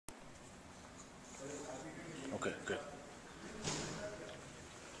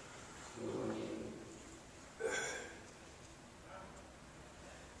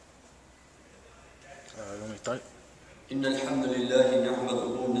طيب. إن الحمد لله نحمده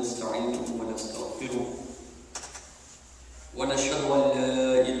ونستعينه ونستغفره ونشهد أن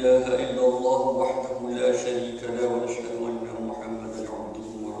لا إله إلا الله وحده لا شريك له ونشهد أن محمدا عبده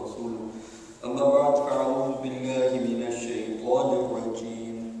ورسوله أما بعد فأعوذ بالله من الشيطان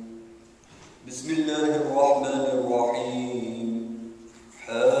الرجيم بسم الله الرحمن الرحيم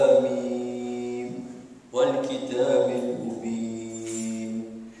حميم والكتاب المبين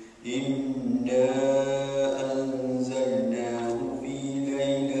إنا أنزلناه في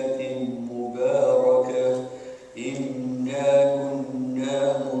ليلة مباركة إنا كنا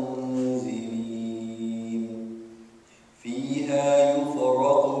منذرين فيها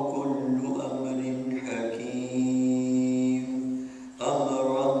يفرق كل أمر حكيم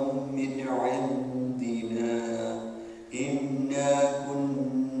أمرا من عندنا إنا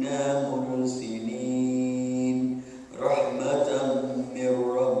كنا مرسلين رحمة من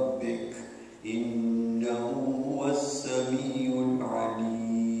ربك إنه هو السميع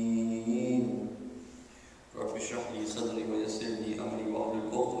العليم رب اشرح لي صدري ويسر لي أمري واحلل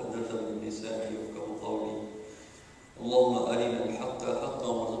عقدة من لساني يفقهوا قولي اللهم أرنا الحق حقا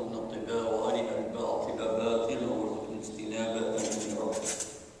وارزقنا اتباعه وأرنا الباطل باطلا وارزقنا اجتنابه آمين يا رب.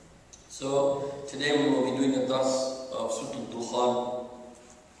 So today we will be doing a dars of Surah Dukhan,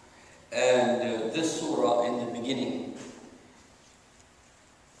 and this surah in the beginning.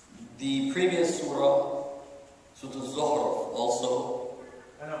 The previous surah, Surah Zuhruf, also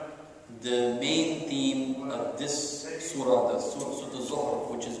the main theme of this surah, the Surah Zuhruf,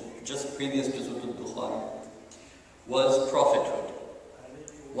 which is just previous to Surah Dukhan, was prophethood.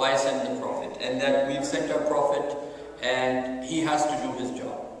 Why send the prophet? And that we've sent our prophet and he has to do his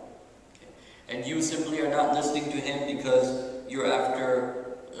job. Okay. And you simply are not listening to him because you're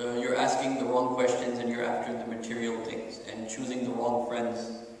asking the wrong questions and you're after the material things and choosing the wrong friends.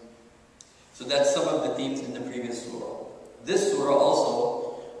 So that's some of the themes in the previous surah. This surah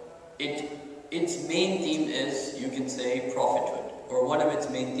also, its main theme is, you can say, prophethood. Or one of its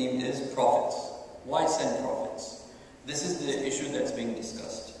main themes is prophets. Why send prophets? This is the issue that's being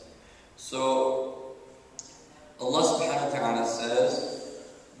discussed. So, Allah subhanahu wa ta'ala says,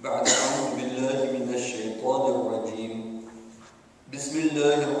 بعد أعوذ بالله من الشيطان الرجيم بسم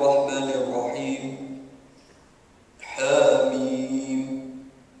الله الرحمن الرحيم حميم.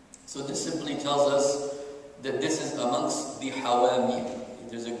 So this simply tells us that this is amongst the hawami.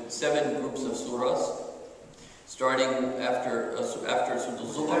 There's 7 groups of surahs, starting after Surah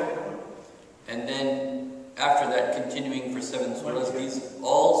Zuhr, and then after that continuing for 7 surahs.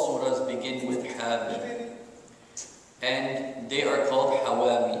 All surahs begin with Hamim, and they are called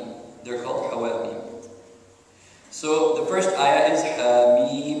hawami. They're called hawami. So the first ayah is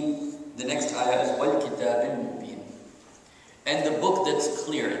Hamim, the next ayah is wal kitab al-mubin. And the book that's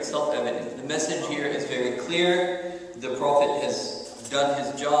clear, it's self-evident. The message here is very clear. The Prophet has done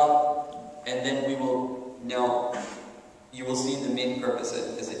his job, and then you will see the main purpose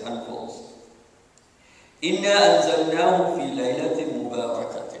as it unfolds. Inna anzalnahu fi laylatin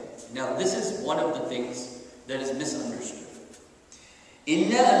mubarakatin. Now this is one of the things that is misunderstood.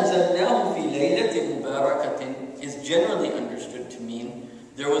 Inna anzalnahu fi laylatin mubarakatin is generally understood to mean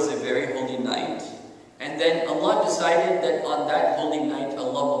there was a very holy night, and then Allah decided that on that holy night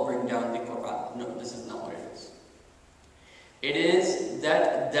Allah will bring down the Quran. No, this is not what it is. It is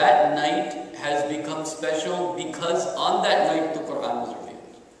that that night has become special because on that night the Quran was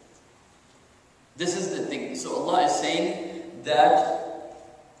revealed. This is the thing. So Allah is saying that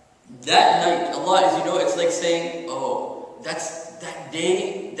night, Allah is, it's like saying, oh, that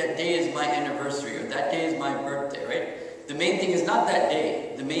day is my anniversary, or that day is my birthday, right? The main thing is not that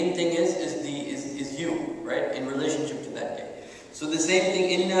day. The main thing is you, right? In relationship to that day. So the same thing,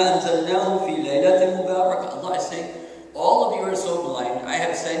 Inna anzalnahu fi laylatin mubarakah. Allah is saying, all of you are so blind. I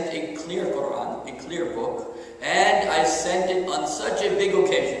have sent a clear Quran, a clear book, and I sent it on such a big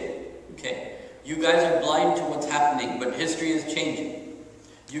occasion. Okay? You guys are blind to what's happening, but history is changing.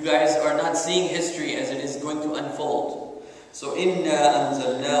 You guys are not seeing history as it is going to unfold. So, Inna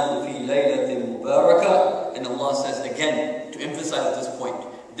anzalnahu fi laylatin mubarakah. And Allah says again, to emphasize this point,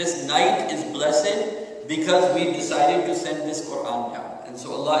 this night is blessed because we decided to send this Quran down. And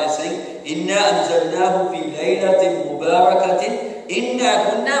so Allah is saying, Inna anzalnahu fi laylatin mubarakatin, Inna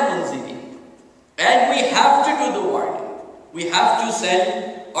kunna munzirin. And we have to do the warning. We have to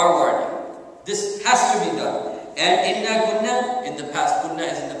send our warning. This has to be done. And Inna kunna, in the past, kunna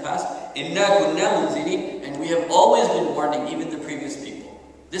is in the past, Inna kunna munzirin. And we have always been warning even the previous people.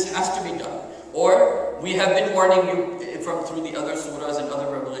 This has to be done. Or we have been warning you through the other surahs and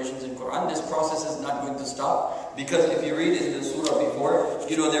other revelations in Quran. This process is not going to stop, because if you read in the surah before,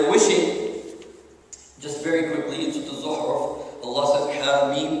 they're wishing Just very quickly, in Surah Al-Zuhruf, Allah says,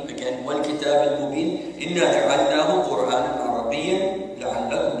 Hamim, again, وَالْكِتَابِ الْمُبِينِ إِنَّا جَعَلْنَاهُ قُرْآنًا عَرَبِيًّا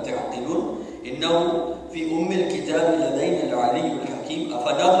لَعَلَّكُمْ تَعْقِلُونَ إِنَّهُ فِي أُمِّ الْكِتَابِ لَدَيْنَا الْعَلِيُّ الْحَكِيمُ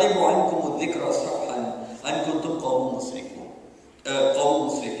أَفَنَضْرِبُ عَنْكُمُ الذِّكْرَ صَفْحًا أَنْ كُنْتُمْ قَوْمٌ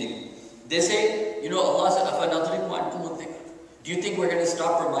مُسْرِفِينَ. They say, Allah said, أَفَنَضْرِبُ عَنْكُمُ الذِّكْرَ. Do you think we're going to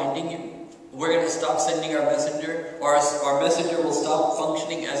stop reminding you? We're going to stop sending our messenger? Or our messenger will stop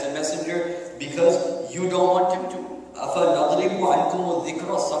functioning as a messenger because you don't want him to? أَفَنَضْرِبُ عَنْكُمُ الذِّكْرَ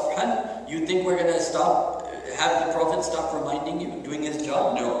صَفْحًا. You think we're going to have the Prophet stop reminding you, doing his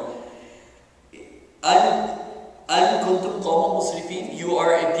job? No. أَن كُنْتُمْ قَوْمٌ مُسْرِفِينَ. You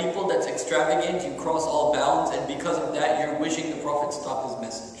are a people that's extravagant, you cross all bounds, and because of that you're wishing the Prophet stop his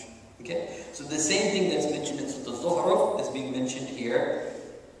message. Okay? So the same thing that's mentioned in Surah Al-Zuhruf is being mentioned here.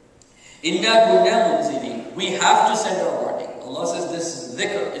 Inna kunna munzirin. We have to send our warning. Allah says this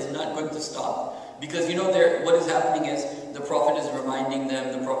dhikr is not going to stop. Because what is happening is the Prophet is reminding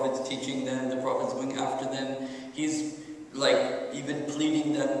them, the Prophet is teaching them, the Prophet is going after them. He's even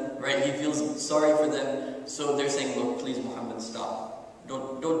pleading them, right? He feels sorry for them. So they're saying, look, please Muhammad, stop.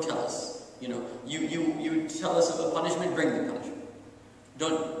 Don't tell us. You tell us of a punishment, bring the punishment.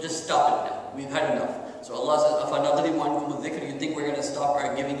 Don't just stop it now. We've had enough. So Allah says, أَفَنَضْرِبُ عَنْكُمُ الذِّكْرَ. You think we're going to stop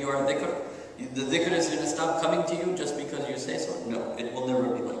giving you our dhikr? The dhikr is going to stop coming to you just because you say so? No, it will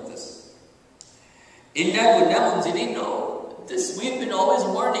never be like this. إِنَّا كُنَّا مُنْزِلِينَ. No, we've been always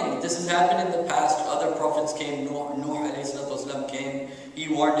warning. This has happened in the past. Other prophets came. Nuh alayhi salatu wasalam came. He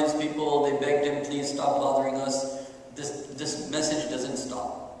warned his people. They begged him, please stop bothering us. This message doesn't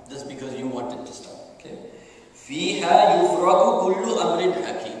stop. Just because you want it to stop. Okay? فِيهَا يُفْرَقُ كُلُّ أَمْرٍ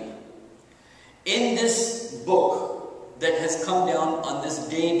حَكِيمٍ. In this book that has come down on this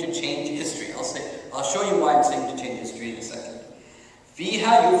day to change history, I'll show you why I'm saying to change history in a second.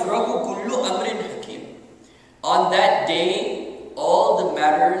 فِيهَا يُفْرَقُ كُلُّ أَمْرٍ حَكِيمٍ. On that day, all the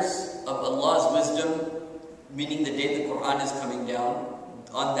matters of Allah's wisdom, meaning the day the Quran is coming down,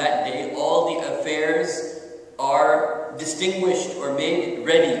 on that day, all the affairs are distinguished or made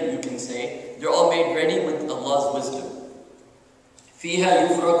ready, you can say. They're all made ready with Allah's wisdom. فِيهَا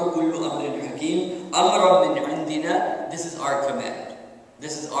يُفْرَقُ كُلُّ أَمْرٍ حَكِيمٍ أَمْرًا مِنْ عِنْدِنَا. This is our command.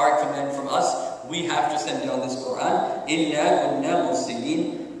 This is our command from us. We have to send down this Quran. إِنَّا كُنَّا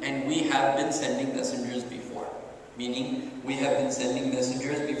مُرْسِلِينَ. And we have been sending messengers before. Meaning, we have been sending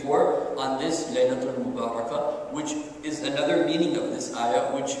messengers before on this Laylatul Mubarakah, which is another meaning of this ayah,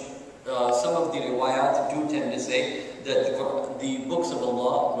 which some of the riwayat do tend to say that the books of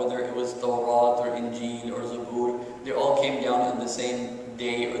Allah, whether it was Tawrat or Injil or Zabur, they all came down on the same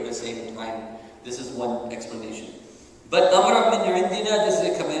day or the same time. This is one explanation. But Amra min indina, this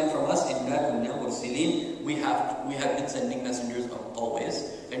is a command from us. Inna kunna mursilin. We have been sending messengers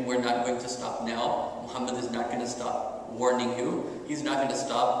always, and we're not going to stop now. Muhammad is not going to stop warning you. He's not going to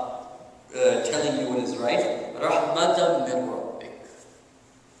stop telling you what is right. Rahmatan min rabbik.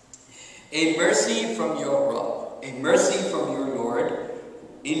 A mercy from your Rabb. A mercy from your Lord.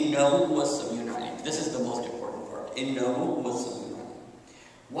 Innahu huwas samiyun alim. This is the most important part. Innahu huwas samiyun alim.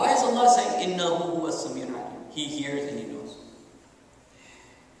 Why is Allah saying Innahu huwas samiyun alim? He hears and He knows.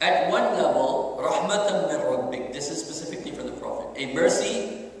 At one level, Rahmatan min Rabbik. This is specifically for the Prophet. A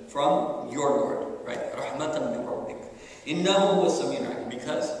mercy from your Lord. Right? Rahmatan min Rabbik. Innahu huwas samiyun alim.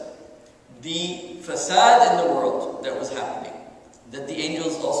 Because the fasad in the world that was happening, that the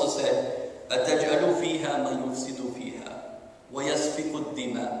angels also said, أَتَجْعَلُ فِيهَا مَا يُفْسِدُ فِيهَا وَيَسْفِكُ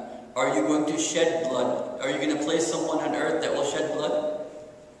الدِّمَاءِ. Are you going to shed blood? Are you going to place someone on earth that will shed blood?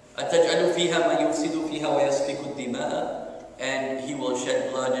 أَتَجْعَلُ فِيهَا مَا يُفْسِدُ فِيهَا وَيَسْفِكُ الدِّمَاءِ. And he will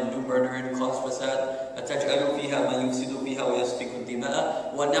shed blood and do murder and cause fasad. أَتَجْعَلُ فِيهَا مَا يُفْسِدُ فِيهَا وَيَسْفِكُ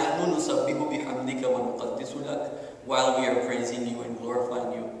الدِّمَاءِ وَنَحْنُ نُسَبِّحُ بِحَمْدِكَ وَنُقَدِّسُ لَكَ. While we are praising you and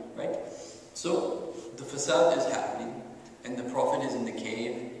glorifying you. Right? So, the fasad is happening, and the Prophet is in the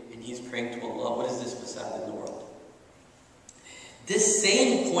cave, and he's praying to Allah. What is this fasad in the world? This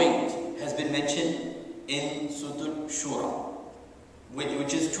same point has been mentioned in Surah Shura,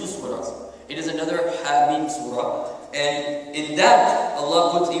 which is 2 surahs. It is another Hamim surah, and in that,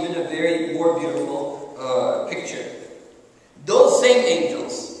 Allah puts even a very more beautiful picture. Those same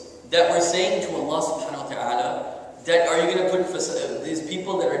angels that were saying to Allah subhanahu wa ta'ala, that are you going to put these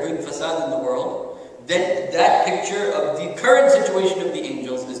people that are doing fasad in the world? Then that picture of the current situation of the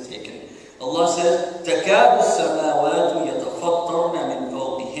angels is taken. Allah says, تَكَادُ السَّمَاوَاتُ يَتَفَطَّرْنَ مِنْ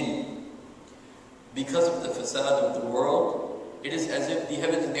فَوْقِهِنْ. Because of the fasad of the world, it is as if the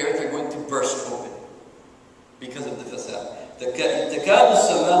heavens and the earth are going to burst open. Because of the fasad. تَكَادُ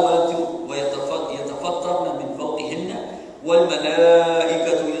السَّمَاوَاتُ يَتَفَطَّرْنَ مِنْ فَوْقِهِنَّ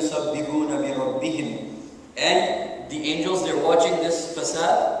وَالْمَلَائِكَةُ يُسَبِّحُونَ بِرَبِّهِمْ are watching this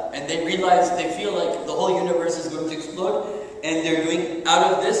fasad and they realize, they feel like the whole universe is going to explode, and they're doing,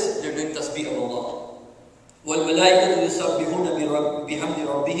 out of this, they're doing tasbih of Allah. وَالْمَلَائِكَةُ يُسَبِّحُونَ بِحَمْدِ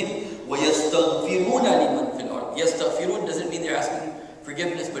رَبِّهِمْ وَيَسْتَغْفِرُونَ لِمَنْ فِي الْأَرْضِ. Yastaghfirun doesn't mean they're asking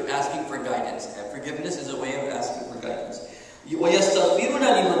forgiveness, but asking for guidance. And forgiveness is a way of asking for guidance. وَيَسْتَغْفِرُونَ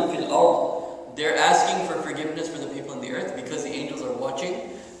لِمَنْ فِي الْأَرْضِ. They're asking for forgiveness for the people on the earth because the angels are watching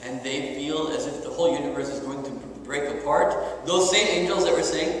and they feel as if the whole universe is going to break apart. Those same angels that were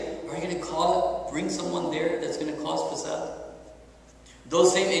saying, are you going to bring someone there that's going to cause fasad?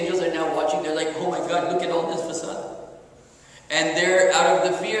 Those same angels are now watching, they're like, oh my God, look at all this fasad. And they're, out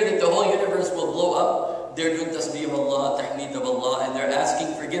of the fear that the whole universe will blow up, they're doing tasbih of Allah, tahmeed of Allah, and they're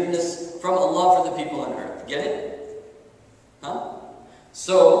asking forgiveness from Allah for the people on earth. Get it? Huh?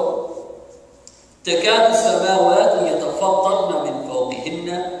 So, تَكَادُ السَّمَاوَاتُ يَتَفَطَّرْنَ مِنْ فَوْقِهِنَّ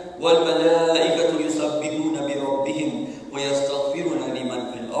وَالْمَلَائِكَةُ يُسَبِّحُونَ بِرَبِّهِمْ وَيَسْتَغْفِرُونَ لِمَنْ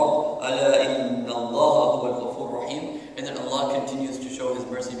فِي الْأَرْضِ أَلَا إِنَّ اللَّهَ هُوَ الْغَفُورُ الرَّحِيمُ. And then Allah continues to show His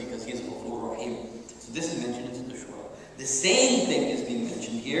mercy because He is Ghafur Rahim. So this is mentioned in the Surah. The same thing is being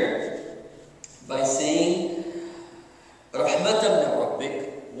mentioned here by saying Rahmatan min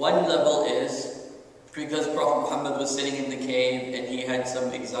Rabbik. One level is because Prophet Muhammad was sitting in the cave and he had some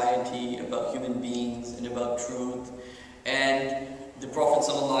anxiety about human beings and about truth, and the Prophet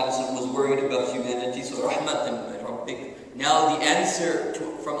ﷺ was worried about humanity. So Rahmatan min Rabbik. Now the answer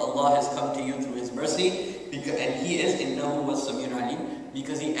from Allah has come to you through His mercy, and He is Innahu was Samiyun Alim,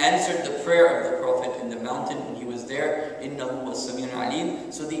 because He answered the prayer of the Prophet in the mountain when he was there. Innahu was Samiyun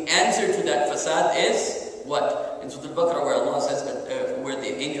Alim. So the answer to that fasad is what? In Surah Al-Baqarah, where Allah says, where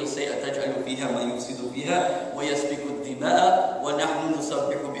the angels say, أَتَجْعَلُ فِيهَا مَا يُفْسِدُ فِيهَا وَيَسْفِكُ الدِّمَاءَ وَنَحْنُ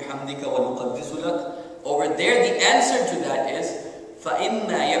نُسَبِّحُ بِحَمْدِكَ وَنُقَدِّسُ لَكَ. Over there, the answer to that is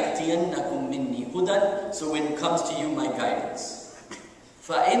فَإِمَّا يَأْتِيَنَّكُم مِّنِّي هُدًى. So when it comes to you, my guidance.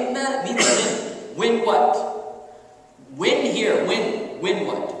 فَإِمَّا means when. When what? When here, when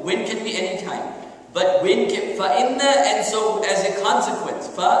what? When can be any time. But when can, فَإِنَّ, and so as a consequence,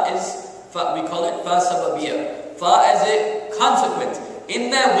 we call it fa sababiyya. Fa as a consequence.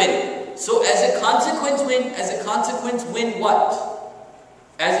 Inna when. So as a consequence when? As a consequence when what?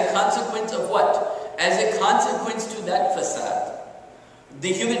 As a consequence of what? As a consequence to that fasad.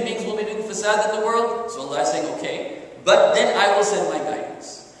 The human beings will be doing fasad in the world. So Allah is saying, okay, but then I will send my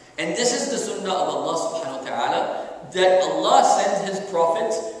guidance. And this is the sunnah of Allah subhanahu wa ta'ala, that Allah sends His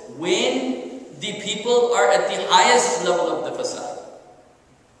prophets when the people are at the highest level of the fasad.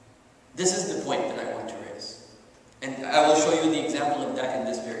 This is the point that I want to raise. And I will show you the example of that in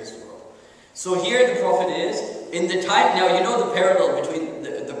this very surah. So here the Prophet is, in the time, now you know the parallel between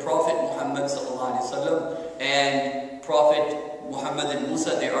the Prophet Muhammad sallallahu alaihi wasallam and Prophet Muhammad and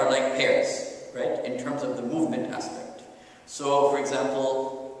Musa, they are like pairs, right? In terms of the movement aspect. So for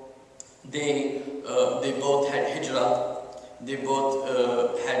example, they both had hijrah, they both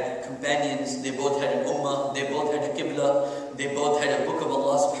had companions, they both had an ummah, they both had a qibla, they both had a book of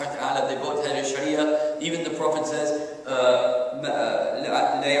Allah subhanahu wa ta'ala, they both had a sharia. Even the Prophet says,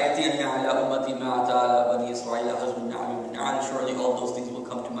 surely all those things will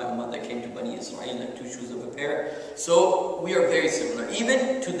come to my ummah that came to Bani Israel, like two shoes of a pair. So we are very similar,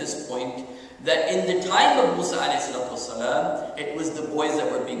 even to this point, that in the time of Musa alayhi salatu wasalam, it was the boys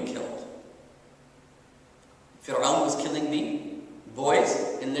that were being killed. Fir'aun was killing the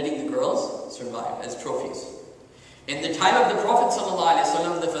boys and letting the girls survive as trophies. In the time of the Prophet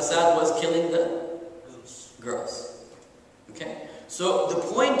ﷺ, the fasad was killing the girls. Okay? So the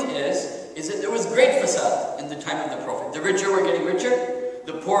point is that there was great fasad in the time of the Prophet. The richer were getting richer,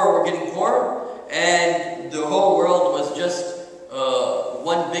 the poorer were getting poorer, and the whole world was just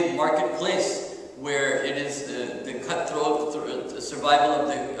one big marketplace where it is the cutthroat survival of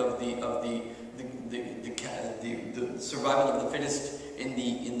the survival of the fittest in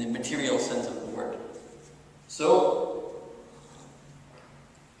the material sense of the word. So,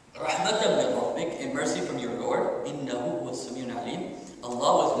 Rahmatan min Rabbik, a mercy from your Lord. Innahu was Samiyun Alim.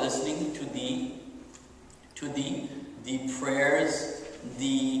 Allah was listening to the prayers,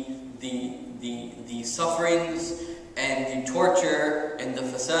 the sufferings, and the torture and the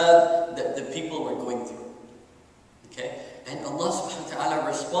fasad that the people were going through. Okay, and Allah subhanahu wa taala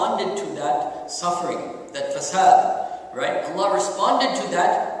responded to that suffering, that fasad. Right? Allah responded to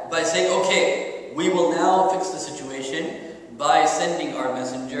that by saying, okay, we will now fix the situation by sending our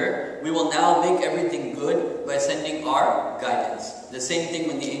messenger. We will now make everything good by sending our guidance. The same thing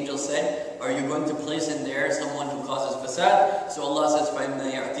when the angel said, are you going to place in there someone who causes fasad? So Allah says, فَإِمَّا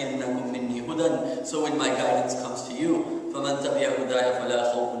يَعْتِيَنَّكُم مِّنِّي هُدًى. So when my guidance comes to you, فَمَنْ تَبِعَ هُدَايَ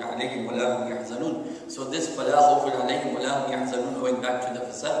فَلَا خَوْفٌ عَلَيْهِمْ وَلَا هُمْ يَحْزَنُونَ. So this فَلَا خَوْفٌ عَلَيْهِمْ وَلَا هُمْ يَحْزَنُونَ, going back to the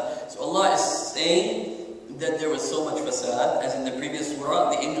fasad. So Allah is saying that there was so much fasad, as in the previous surah,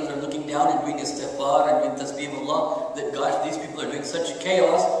 the angels are looking down and doing istighfar and doing tasbih of Allah, that gosh, these people are doing such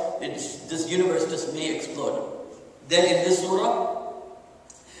chaos, this universe just may explode. Then in this surah,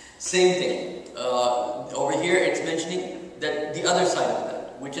 same thing. Over here it's mentioning that the other side of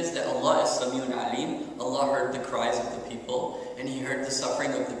that, which is that Allah is Sami'un Alim. Allah heard the cries of the people, and He heard the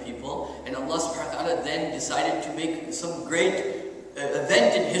suffering of the people, and Allah subhanahu wa ta'ala then decided to make some great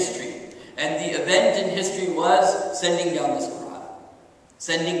event in history. And the event in history was sending down this Quran.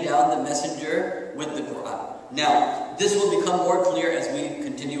 Sending down the messenger with the Quran. Now, this will become more clear as we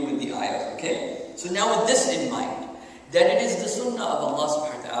continue with the ayahs, okay? So now with this in mind, that it is the sunnah of Allah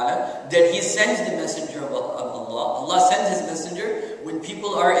subhanahu wa ta'ala that He sends the messenger of Allah. Allah sends His messenger when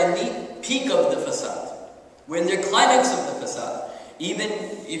people are in the peak of the fasad. When they're climax of the fasad. Even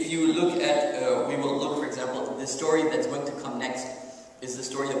if you look at, we will look for example, the story that's going to come next is the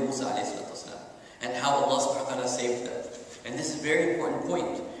story of Musa alayhi salatu wasalam, and how Allah subhanahu wa ta'ala saved them. And this is a very important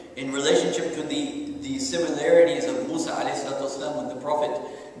point in relationship to the similarities of Musa alayhi salatu wasalam with the Prophet,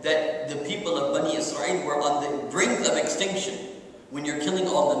 that the people of Bani Israel were on the brink of extinction. When you're killing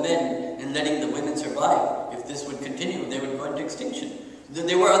all the men and letting the women survive, if this would continue, they would go into extinction.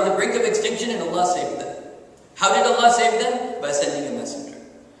 They were on the brink of extinction and Allah saved them. How did Allah save them? By sending a messenger.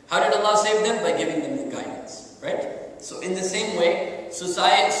 How did Allah save them? By giving them the guidance, right? So in the same way,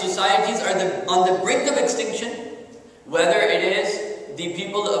 societies are on the brink of extinction, whether it is the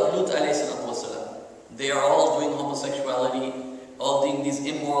people of Lut alayhi salatu wasalam. They are all doing homosexuality, all doing these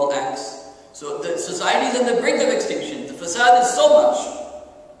immoral acts. So the society is on the brink of extinction. The fasad is so much.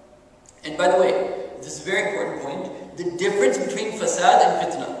 And by the way, this is a very important point, the difference between fasad and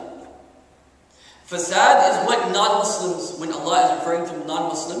fitna. Fasad is what non-Muslims, when Allah is referring to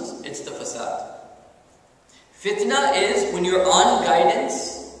non-Muslims, it's the fasad. Fitna is when you're on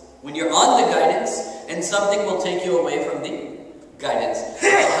guidance, when you're on the guidance, and something will take you away from the guidance.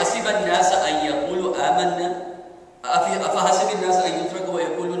 أَفَحَسِبَ النَّاسَ أَن يَقُولُوا آمَنَّا أَفَحَسِبَ النَّاسَ أَن يُتْرَكُوا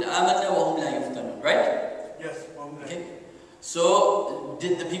وَيَقُولُونَ آمَنَّا وَهُمْ لَا يُفْتَنُونَ. Right? Yes. Okay. So,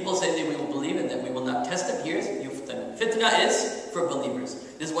 did the people say that we will believe and that we will not test them? Here's yuftanun. Fitna is for believers.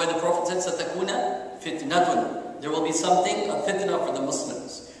 This is why the Prophet said, "Satakuna fitnatun." There will be something, a fitna for the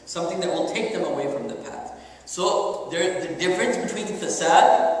Muslims. Something that will take them away from the path. So, the difference between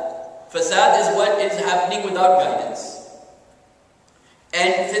fasad is what is happening without guidance.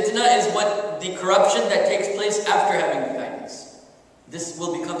 And fitna is what the corruption that takes place after having the guidance. This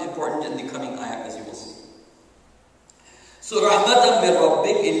will become important in the coming ayah, as you will see. So, rahmatan min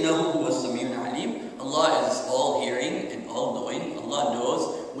rabbik innahu huwas sami'un alim. Allah is all hearing and all knowing. Allah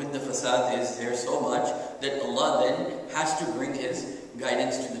knows when the fasad is there so much that Allah then has to bring His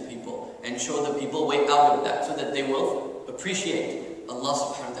guidance to the people and show the people way out of that so that they will appreciate Allah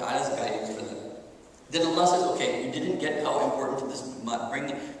subhanahu wa ta'ala's guidance for them. Then Allah says, okay, you didn't get how important this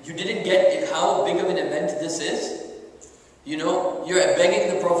you didn't get how big of an event this is. You know, you're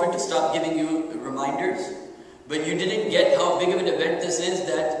begging the Prophet to stop giving you reminders, but you didn't get how big of an event this is,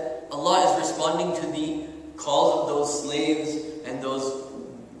 that Allah is responding to the calls of those slaves and those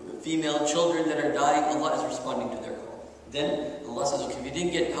female children that are dying. Allah is responding to their call. Then Allah says, okay, if you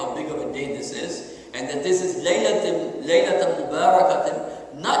didn't get how big of a day this is, and that this is Laylatul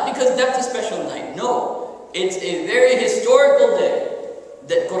Mubarakatin, not because that's a special night. No, it's a very historical day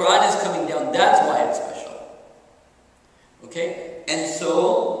that Quran is coming down. That's why it's special. Okay? And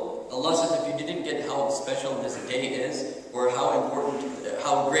so, Allah says if you didn't get how special this day is, or how important,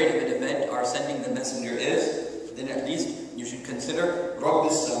 how great of an event our sending the messenger is, then at least you should consider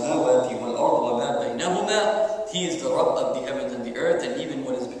Rabbis samawati wal ard wa ma baynahuma. He is the Rabb of the heavens and the earth, and even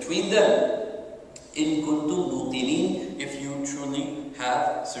what is between them. In kuntum muqinin, if you truly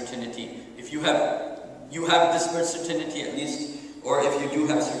have certainty. If you have this much certainty at least, or if you do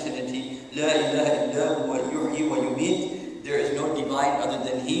have certainty, La ilaha illa huwa yuhyi wa yumeet. There is no divine other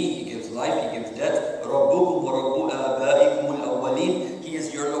than He. He gives life, He gives death. Rabbukum wa rabbu abaikum al-awwalin. He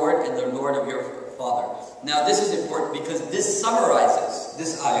is your Lord and the Lord of your father. Now this is important because this summarizes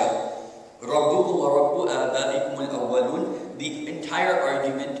this ayah. Rabbukum wa rabbu abaikum al-awwalun. The entire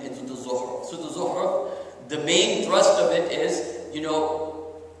argument in Surah Zuhruf. Surah Zuhruf, the main thrust of it is, you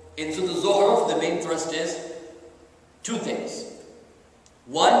know, in Surah Zuhruf, the main thrust is two things.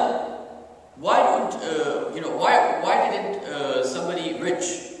 One, why didn't somebody rich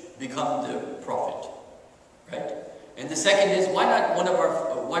become the prophet, right? And the second is, why not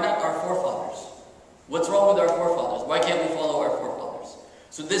our forefathers? What's wrong with our forefathers? Why can't we follow our forefathers?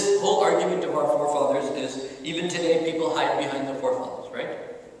 So this whole argument of our forefathers is even today people hide behind the forefathers, right?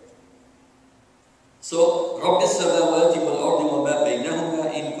 So, رَبِّ السَّمَاوَاتِ وَالْأَرْضِ وَمَا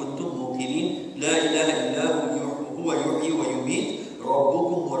بَيْنَهُمَا إِن كُنتُم مُوقِنِينَ لَا إِلَهَ إِلَّا هُوَ يُحْيِي وَيُمِيتُ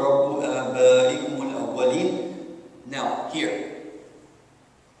رَبُّكُمْ وَرَبُّ آبَائِكُمُ الْأَوَّلِينَ. Now, here,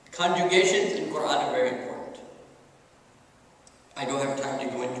 conjugations in Quran are very important. I don't have time to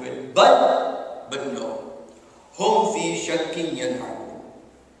go into it, but no. هُمْ فِي شَكٍّ يَلْعَبُونَ.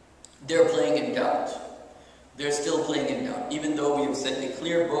 They're playing in doubt. They're still playing in doubt, even though we have sent a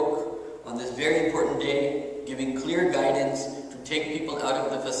clear book on this very important day, giving clear guidance to take people out of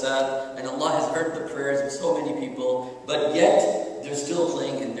the fasad, and Allah has heard the prayers of so many people, but yet they're still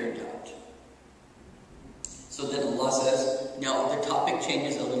playing in their doubt. So then Allah says, now the topic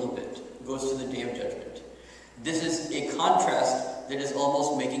changes a little bit, goes to the Day of Judgment. This is a contrast that is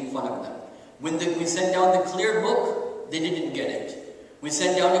almost making fun of them. When we sent down the clear book, they didn't get it. We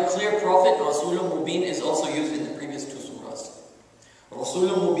sent down a clear prophet. Rasulun Mubin is also used in the previous two surahs.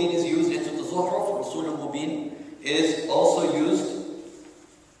 Rasulun Mubin is used into the Zuhruf. Rasulun Mubin is also used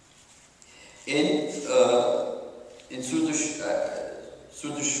in Surah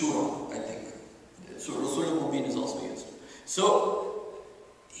Shura, I think. So Rasulun Mubin is also used. So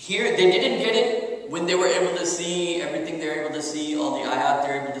here they didn't get it when they were able to see everything they're able to see, all the ayat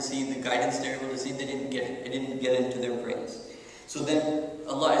they're able to see, the guidance they're able to see. They didn't get it. It didn't get into their brains. So then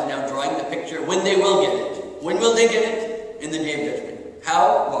Allah is now drawing the picture when they will get it. When will they get it? In the Day of Judgment.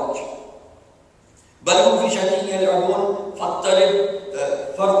 How? Watch. بَلْهُمْ فِي شَكٍّ يَلْعَبُونَ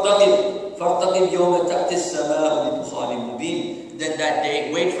فَارْتَقِبْ يَوْمَ تَأْتِي السَّمَاءُ بِدُخَانٍ مُبِينٍ. Then that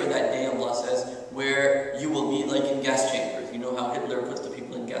day, wait for that day, Allah says, where you will be like in gas chambers. You know how Hitler puts the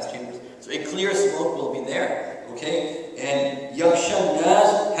people in gas chambers? So a clear smoke will be there. Okay? And يَغْشَى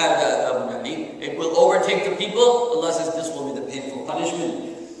النَّاسِ هَذَا عَذَابٌ أَلِيمٌ. It will overtake the people. Allah says this will be the painful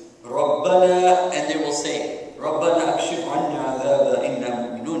punishment. رَبَّنَا. And they will say, رَبَّنَا أَكْشِفْ عَنَّا عَذَابَ إِنَّا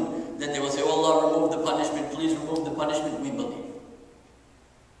مُؤْمِنُونَ. Then they will say, oh Allah, remove the punishment. Please remove the punishment. We believe.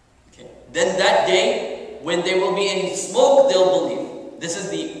 Okay. Then that day, when they will be in smoke, they'll believe. This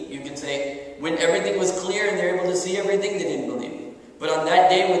is you can say, when everything was clear and they're able to see everything, they didn't believe. But on that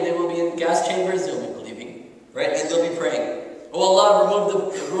day, when they will be in gas chambers, they'll be believing. Right? And they'll be praying. Oh Allah,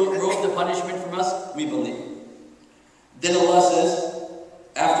 remove the punishment from us. We believe. Then Allah says,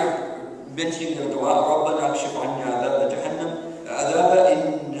 after mentioning the dua, رَبَّنَا اكْشِفْ عَنَّا عَذَابَ جَهَنَّمَ عَذَابَ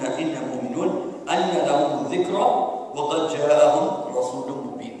إِنَّا مُؤْمِنُونَ أَنَّ لَهُمُ الذِّكْرَى وَقَدْ جَاءَهُمْ رَسُولٌ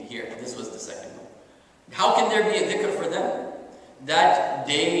مُبِينٌ. Here, this was the second one. How can there be a dhikr for them? That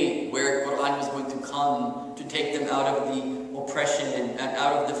day where Quran was going to come to take them out of the oppression and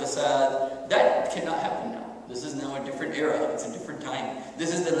out of the fasad, that cannot happen now. This is now a different era. It's a different time.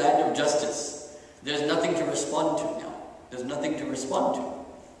 This is the land of justice. There's nothing to respond to now. There's nothing to respond to.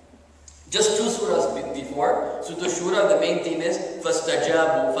 Just two surahs before, Surah Shura, the main theme is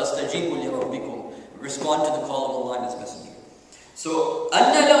فَاسْتَجَابُوا فَاسْتَجِيبُوا لِرَبِّكُمْ. Respond to the call of Allah and His Messenger. So,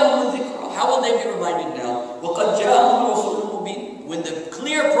 أَنَّ لَهُمُ الذِّكْرَى. How will they be reminded now? وَقَدْ جَاءَهُمْ رَسُولٌ مُبِينٌ. When the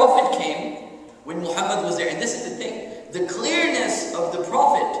clear prophet came, when Muhammad was there, and this is the thing, the clearness of the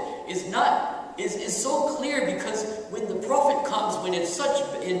prophet is so clear because when the prophet comes, when it's such,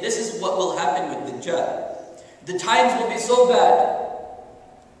 and this is what will happen with Dajjal. The times will be so bad,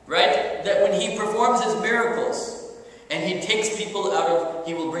 right, that when he performs his miracles and he takes people out of,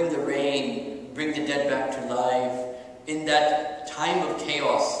 he will bring the rain, bring the dead back to life. In that time of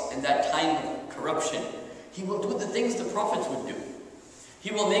chaos, in that time of corruption, he will do the things the prophets would do.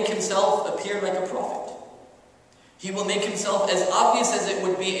 He will make himself appear like a prophet. He will make himself as obvious as it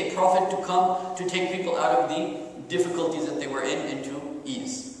would be a prophet to come to take people out of the difficulties that they were in into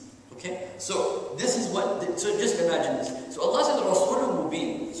ease. Okay? So this is what, so just imagine this. So Allah says Rasulun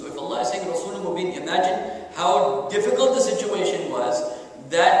Mubin. So if Allah is saying Rasulun Mubin, imagine how difficult the situation was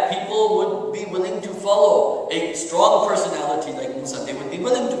that people would be willing to follow a strong personality like Musa. They would be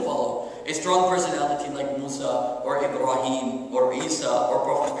willing to follow a strong personality like Musa or Ibrahim or Isa or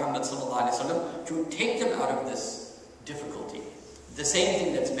Prophet Muhammad ﷺ to take them out of this difficulty. The same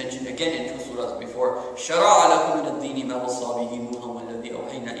thing that's mentioned again in two surahs before. شَرَعَ لَكُمْ مِنَ الدِّينِ مَا وَصَّى بِهِ نُوحًا وَالَّذِي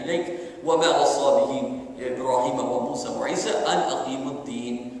أَوْحَيْنَا إِلَيْكَ وَمَا وَصَّى بِهِ إِبْرَاهِيمَ وَمُوسَى وَعِيسَى أَنْ أَقِيمُوا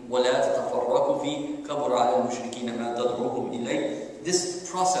الدِّينَ وَلَا تَتَفَرَّقُوا فِيهِ كَبُرَ عَلَى الْمُشْرِكِينَ مَا تَدْعُوهُمْ إِلَيْهِ. This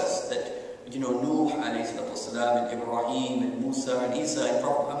process that, Nuh and Ibrahim and Musa and Isa and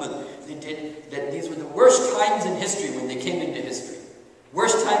Prophet Muhammad, they did, that these were the worst times in history when they came into history.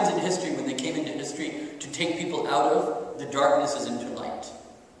 Worst times in history when they came into history to take people out of the darknesses into light.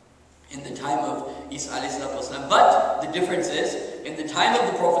 In the time of Isa ﷺ. But the difference is, in the time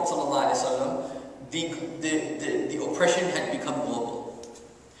of the Prophet ﷺ, the oppression had become global.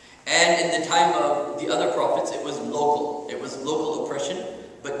 And in the time of the other prophets, it was local. It was local oppression,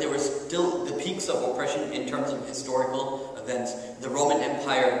 but there were still the peaks of oppression in terms of historical events. The Roman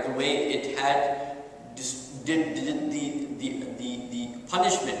Empire, the way it had did the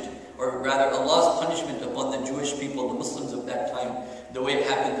punishment, or rather Allah's punishment upon the Jewish people, the Muslims of that time, the way it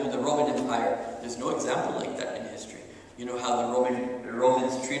happened through the Roman Empire. There's no example like that in history. You know how the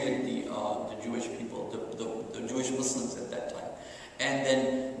Romans treated the Jewish people, the Jewish Muslims at that time. And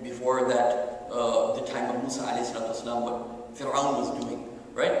then before that, the time of Musa alayhi salatu wasalam, what Fir'aun was doing,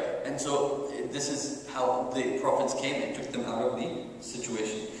 right? And so this is how the prophets came and took them out of the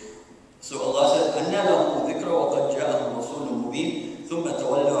situation. So Allah says, أَنَّا لَهُمُ الذِّكْرَ وَقَدْ جَاءَهُمْ رَسُولٌ مُبِينٌ ثُمَّ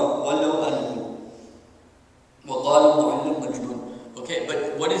تَوَلَّوْا عَنْهُ وَقَالُوا مُعَلِّمٌ مَجْنُونٌ. Okay, but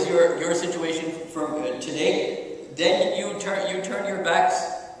what is your situation from today? Then you turn your backs,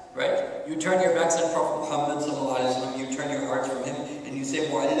 right? You turn your backs on Prophet Muhammad sallallahu alaihi wasallam. You turn your hearts from him, and you say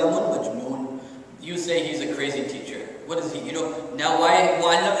مُعَلِّمٌ مَجْنُونٌ. You say he's a crazy teacher. What is he? You know, now why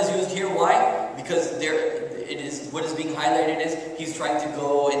mu'allam is used here? Why? Because what is being highlighted is he's trying to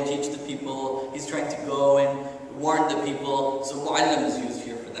go and teach the people. He's trying to go and warn the people. So mu'allam is used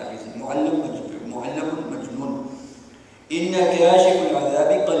here for that reason. Mu'allam majnun. Inna kashiful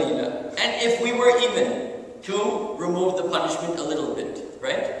adhabi qalila. And if we were even to remove the punishment a little bit,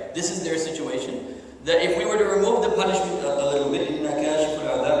 right? This is their situation. That if we were to remove the punishment a little bit, inna kashiful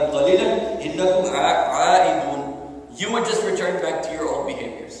adhabi qalila, innakum a'idun. You would just return back to your old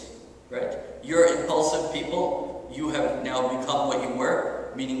behaviors, right? You're impulsive people. You have now become what you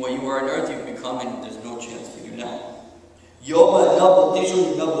were, meaning what you were on earth, you've become, and there's no chance for you now. يَوْمَ نَبْطِشُ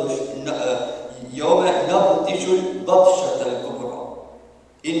الْبَطْشَةَ الْكُبْرَى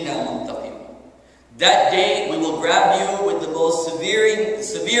إِنَّا مُنْتَقِمُونَ. That day we will grab you with the most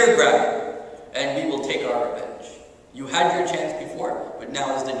severe grab, and we will take our revenge. You had your chance before, but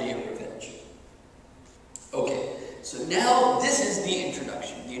now is the day of revenge. Okay. So now this is the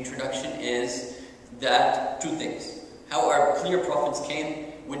introduction. The introduction is that two things. How our clear prophets came.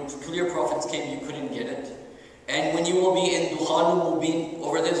 When clear prophets came, you couldn't get it. And when you will be in Dukhan Mubin,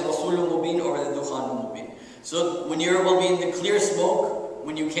 over there's Rasul Mubin, over the Dukhan Mubin. So when you will be in the clear smoke,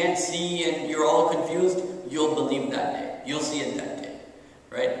 when you can't see and you're all confused, you'll believe that day. You'll see it that day.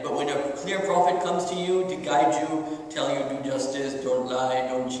 Right? But when a clear prophet comes to you to guide you, tell you do justice, don't lie,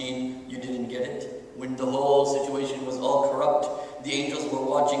 don't cheat, you didn't get it. When the whole situation was all corrupt, the angels were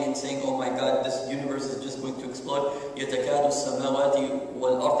watching and saying, oh my God, this universe is just going to explode. يَتَكَادُ السَّمَاوَاتِ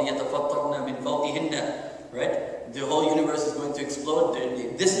وَالْأَرْضِ يَتَفَطَّرْنَ مِنْ فَوْقِهِنَّ. Right? The whole universe is going to explode.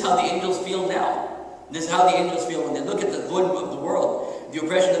 This is how the angels feel now. This is how the angels feel when they look at the dhulm of the world, the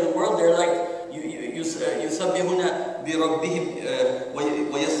oppression of the world. They're like, يُسَبِّحُونَ بِرَبِّهِمْ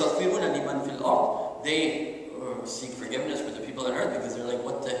وَيَسْتَغْفِرُونَ لِمَنْ فِي الْأَرْضِ. They seek forgiveness for the people on earth because they're like,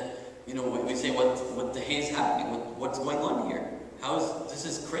 what the... You know, we say, what the hay is happening? What's going on here? This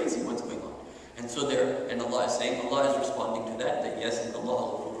is crazy what's going on. And so and Allah is saying, Allah is responding to that yes, and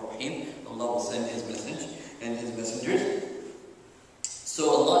Allah Ghafur Rahim, Allah will send His message and His messengers.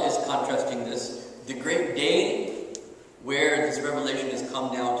 So Allah is contrasting this, the great day where this revelation has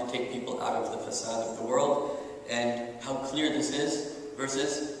come now to take people out of the fasad of the world, and how clear this is,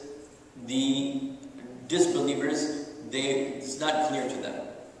 versus the disbelievers, it's not clear to them.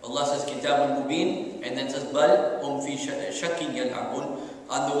 Allah says, Kitabun Mubin, and then says, Bal hum fi shakkin yal'abun.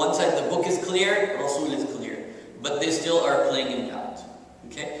 On the one side, the book is clear, Rasul is clear. But they still are playing in doubt.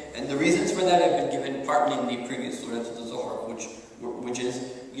 Okay? And the reasons for that have been given partly in the previous Surah, the Zohar, which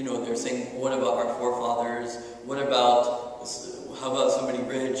is, you know, they're saying, what about our forefathers? How about somebody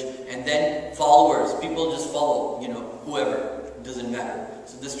rich? And then followers, people just follow, you know, whoever, doesn't matter.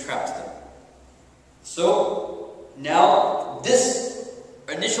 So this traps them. So, now, this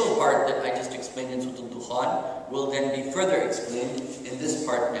initial part that I just explained in Surah Dukhan will then be further explained in this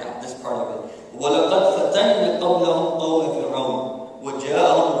part now, this part of it. وَلَقَدْ فَتَنَّ قَوْلَهُمْ قَوْمَ فِرْعَوْنَ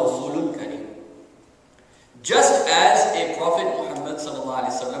وَجَاءَهُمْ رَسُولٌ كَرِيمٌ. Just as a Prophet Muhammad sallallahu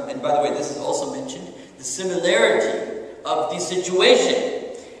alaihi wasallam, and by the way, this is also mentioned, the similarity of the situation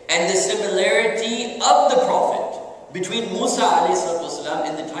and the similarity of the Prophet between Musa alayhi salatu wasalam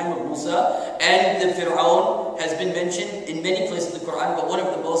in the time of Musa and the Fir'aun has been mentioned in many places in the Quran, but one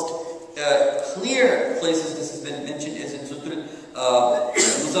of the most clear places this has been mentioned is in Surah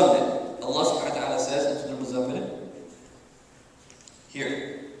Muzammil. Allah subhanahu wa ta'ala says in Surah Muzammil,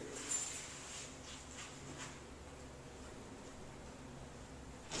 here,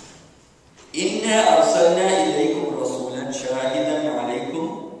 إِنَّا أَرْسَلْنَا إِلَيْكُمْ رَسُولًا شَاهِدًا عَلَيْكُمْ.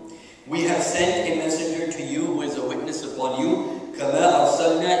 We have sent a messenger to you who is a witness upon you. كَمَا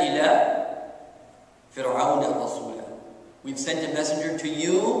أَرْسَلْنَا إِلَى فِرْعَوْنَ رَسُولًا. We've sent a messenger to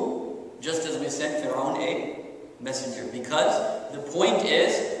you just as we sent Fir'aun a messenger. Because the point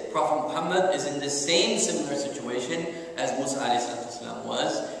is, Prophet Muhammad is in the same similar situation as Musa ﷺ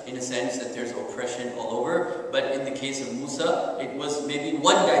was, in a sense that there's oppression all over. But in the case of Musa, it was maybe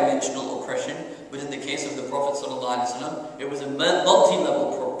one-dimensional oppression. But in the case of the Prophet ﷺ, it was a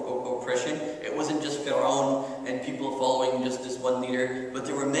multi-level oppression. It wasn't just Fir'aun and people following just this one leader, but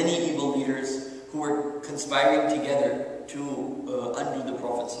there were many evil leaders who were conspiring together to undo the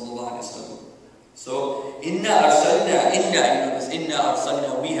Prophet ﷺ. So, inna arsalna,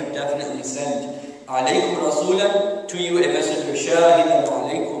 we have definitely sent alaykum rasulan, to you a messenger, shahidan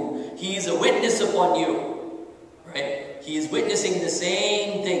alaykum. He is a witness upon you, right? He is witnessing the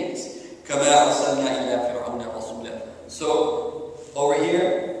same things. Kama arsalna ila fir'auna rasulan. So, over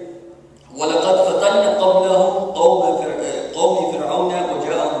here, وَلَقَدْ فَتَنَّ قَبْلَهُمْ قَوْمِ فِرْعَوْنَ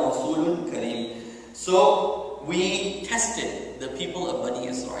وَجَاءَهُمْ رَسُولٌ كَرِيمٌ. So, we tested the people of Bani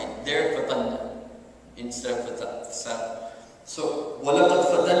Israel. Their fatanna instead of fasad. So, وَلَقَدْ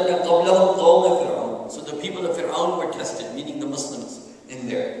فَتَنَّ قَبْلَهُمْ قَوْمَ فِرْعَوْنَ. So the people of Fir'aun were tested, meaning the Muslims in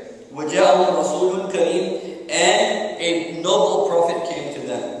there. وَجَاءَهُمْ رَسُولٌ كَرِيمٌ. And a noble prophet came to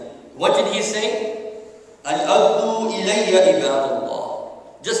them. What did he say? أَنْ أَدُّوا إِلَيَّ عِبَادَ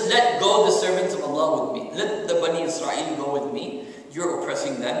اللَّهِ. Just let go the servants of Allah with me. Let the Bani Israel go with me. You're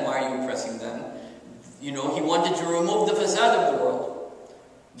oppressing them. Why are you oppressing them? You know, he wanted to remove the fasad of the world.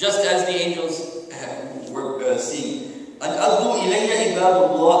 Just as the angels were seeing. أَنْ أَدُّوا إِلَيَّ عِبَادَ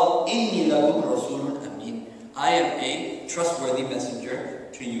اللَّهِ إِنِّي لَكُمْ رَسُولٌ أَمِينٌ. I am a trustworthy messenger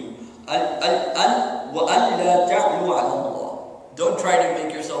to you. وَأَنْ لَا تَعْلُوا عَلَى اللَّهِ. Don't try to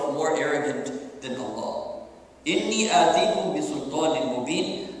make yourself more arrogant than Allah. إِنِّي آتِيكُمْ بِسُلْطَانٍ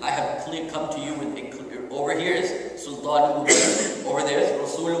مُبِينٍ. I have come to you with a clear. Over here is Sultan Mubin. Over there is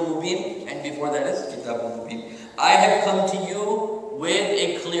Rasul Mubin. And before that is Kitab Mubin. I have come to you with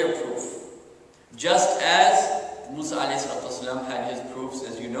a clear proof. Just as Musa ﷺ had his proofs,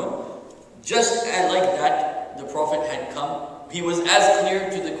 as you know. Just like that, the Prophet had come. He was as clear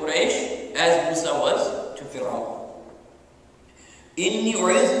to the Quraysh as Musa was to Fir'aun. إِنِّي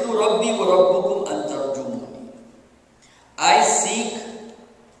أُعِذْتُ رَبِّي وَرَبُّكُمْ أَن تَرْجُمُونِ. I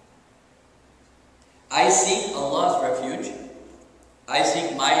seek Allah's refuge. I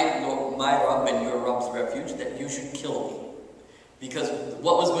seek my Rabb and your Rabb's refuge, that you should kill me. Because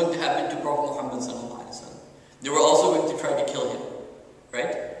what was going to happen to Prophet Muhammad ﷺ? They were also going to try to kill him,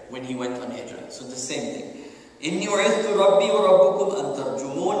 right? When he went on Hijrah. So the same thing. إِنِّي أُعِذْتُ رَبِّي وَرَبُّكُمْ أَن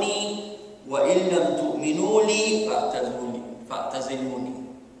تَرْجُمُونِي وَإِن لَّمْ تُؤْمِنُوا لِي فَاعْتَزِلُونِي.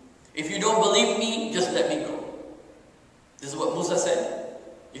 If you don't believe me, just let me go. This is what Musa said.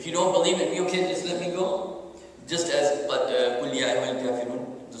 If you don't believe in me, okay, just let me go. Just as قُلْ يَا أَيُّهَا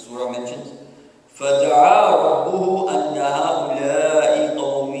الْكَافِرُونَ, the surah mentions. فَدَعَا رَبُّهُ أَنَّ هَؤُلَاءِ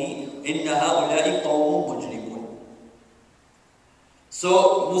قَوْمٌ مُجْرِمُونَ. So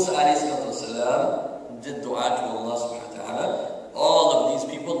Musa ﷺ did dua to Allah subhanahu wa ta'ala. All of these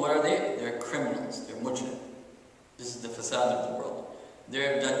people, what are they? They're criminals. They're mujrim. This is the fasad of the world.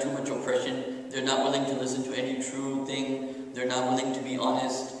 They've done too much oppression. They're not willing to listen to any true thing. They're not willing to be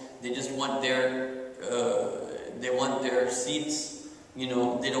honest. They just want their seats. You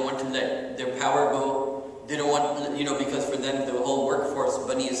know, they don't want to let their power go. They don't want, you know, because for them the whole workforce,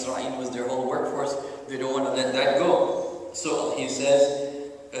 Bani Israel was their whole workforce. They don't want to let that go. So he says,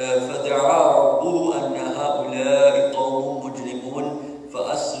 فَدَعَا رَبُّهُ أَنَّ هَؤُلَاءِ قَوْمٌ مُجْرِمُونَ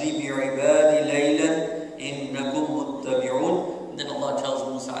فَأَسْرِ بِعِبَادِ لَيْلًا إِنَّكُمْ مُتَّبِعُونَ. Then Allah tells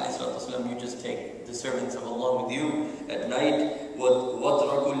Musa ﷺ, you just take the servants of Allah with you at night.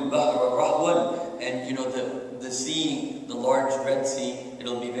 وَاتْرَكُوا الْبَحْرَ رَهْوًا. And you know, the sea, the large Red Sea,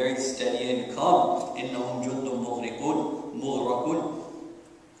 it'll be very steady and calm. إِنَّهُمْ جُنْدٌ مُغْرَقُونَ.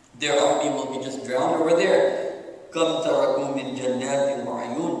 Their army will be just drowned over there. كَمْ تَرَكُوا مِنْ جَنَّاتٍ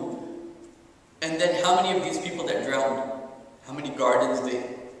وَعُيُونٍ. And then how many of these people that drowned? How many gardens they?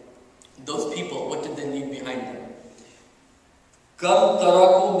 Those people, what did they leave behind them? كَمْ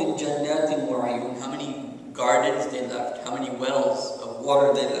تَرَكُوا مِنْ جَنَّاتٍ وَعُيُونٍ. How many gardens they left? How many wells of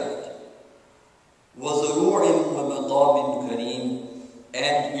water they left? وَزُرُوعٍ وَمَقَامٍ كَرِيمٍ.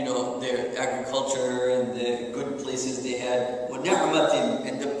 And, you know, their agriculture and the good places they had. وَنِعْمَةٍ.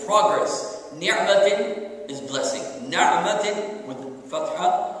 And the progress. نِعْمَةٍ is blessing. Na'matin with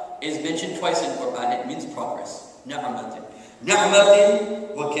fatha is mentioned twice in Quran. It means progress. Na'matin.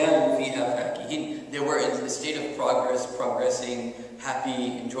 Na'matin wa kanu fiha fakihin. They were in a state of progress, progressing,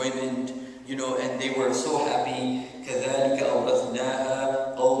 happy, enjoyment, you know, and they were so happy. كَذَلِكَ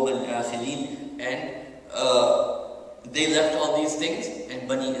أَوْرَثْنَاهَا قَوْمًا آخِرِينَ. And they left all these things, and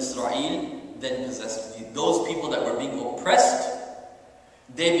Bani Israel then possessed those people that were being oppressed.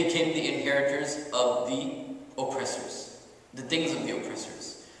 they became the inheritors of the oppressors, the things of the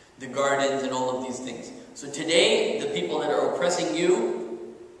oppressors, the gardens and all of these things. So today, the people that are oppressing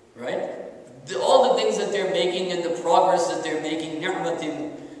you, right? All the things that they're making and the progress that they're making,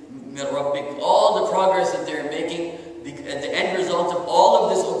 ni'matin min rabbik, all the progress that they're making, the end result of all of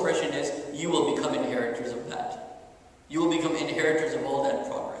this oppression is you will become inheritors of that. You will become inheritors of all that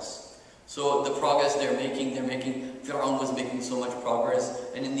progress. So the progress they're making, Fir'aun was making so much progress,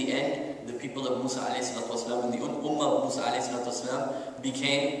 and in the end, the people of Musa ﷺ and the Ummah of Musa ﷺ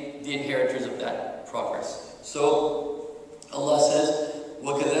became the inheritors of that progress. So Allah says,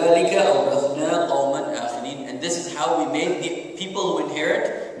 وَكَذَلِكَ أَوْرَثْنَا قَوْمًا آخِرِينَ, and this is how we made the people who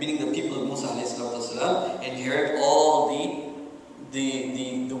inherit, meaning the people of Musa ﷺ, inherit all the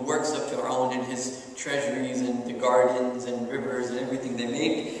works of Fir'aun and his treasuries and the gardens and rivers and everything they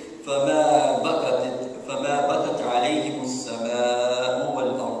made. فَمَا بَكَتْ عَلَيْهِمُ السَّمَاءُ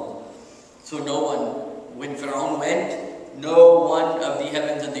وَالْأَرْضُ. So no one, when Fir'aun went, no one of the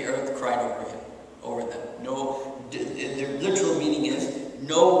heavens and the earth cried over them. No, the literal meaning is,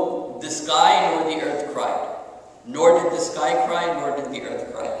 no, the sky nor the earth cried. Nor did the sky cry, nor did the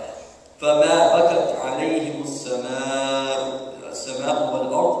earth cry. فَمَا بَكَتْ عَلَيْهِمُ السَّمَاءُ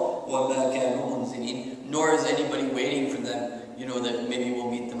وَالْأَرْضُ وَمَا كَانُوا مُنزِلِينَ. Nor is anybody waiting for them, that maybe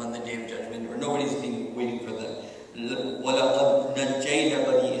we'll meet them on the Day of Judgment, or nobody's waiting for them. وَلَقَدْ نَجَّيْنَا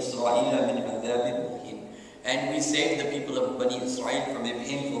بَنِي إِسْرَائِيلَ مِنْ عَذَابٍ مُهِينٍ. And we saved the people of Bani Israel from a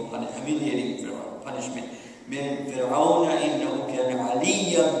painful, humiliating punishment. مِنْ فِرْعَوْنَ إِنَّهُ كَانَ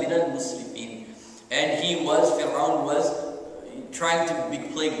عَلِيًّا مِنَ الْمُسْرِفِينَ. And Fir'aun was trying to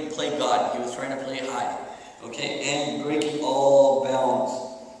play God. He was trying to play high. Okay, and breaking all bounds.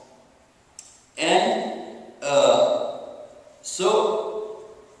 And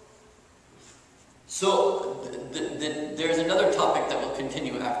there's another topic that will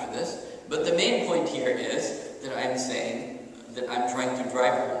continue after this, but the main point here is that I'm saying, that I'm trying to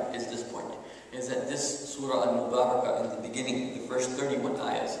drive home, is this point, is that this Surah Al-Mubarakah, in the beginning, the first 31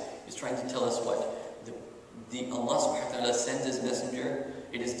 ayahs, is trying to tell us what? Allah subhanahu wa ta'ala sends His messenger.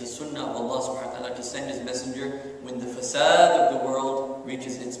 It is the sunnah of Allah subhanahu wa ta'ala to send His messenger when the fasad of the world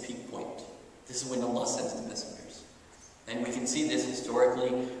reaches its peak point. This is when Allah sends the messengers. And we can see this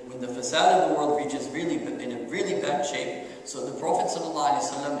historically, when the fasad of the world reaches in a really bad shape. So the Prophet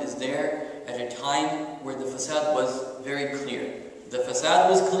ﷺ is there at a time where the fasad was very clear. The fasad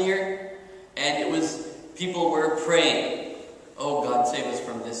was clear, and people were praying, oh God, save us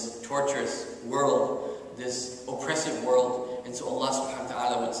from this torturous world, this oppressive world. And so Allah subhanahu wa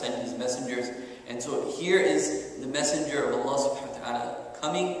ta'ala would send His messengers. And so here is the messenger of Allah subhanahu wa ta'ala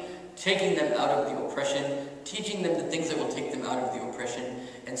coming, taking them out of the oppression, teaching them the things that will take them out of the oppression.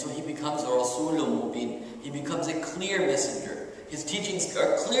 And so he becomes a Rasulun Mubin. He becomes a clear messenger. His teachings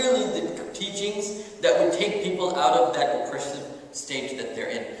are clearly the teachings that would take people out of that oppressive stage that they're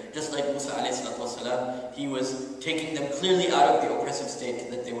in. Just like Musa ﷺ, he was taking them clearly out of the oppressive state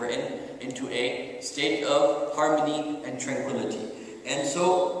that they were in, into a state of harmony and tranquility. And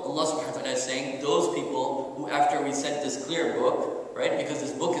so Allah subhanahu wa ta'ala is saying, those people who, after we sent this clear book, right, because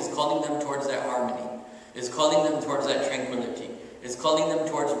this book is calling them towards that harmony, is calling them towards that tranquility, is calling them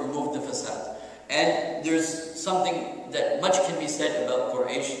towards remove the fasad. And there's something that much can be said about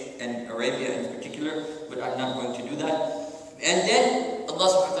Quraysh and Arabia in particular, but I'm not going to do that. And then Allah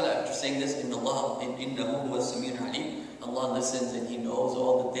subhanahu wa ta'ala, after saying this, إِنَّهُ هُوَ السَّمِيعُ الْعَلِيمُ, Allah listens and He knows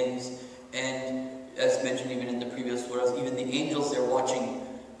all the things. And as mentioned even in the previous surahs, even the angels, they're watching,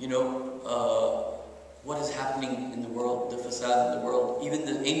 what is happening in the world, the fasad in the world. Even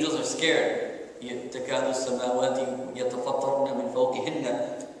the angels are scared. تَكَادُ السَّمَاوَاتِ يَتَفَطَّرْنَ مِنْ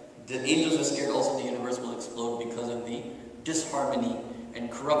فَوْقِهِنَّ. The angels are scared also the universe will explode because of the disharmony and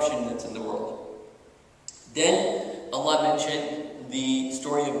corruption that's in the world. Then Allah mentioned the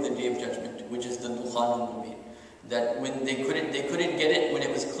story of the Day of Judgment, which is the Dukhan. That when they couldn't get it when it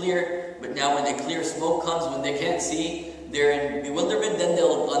was clear, but now when the clear smoke comes, when they can't see, they're in bewilderment, then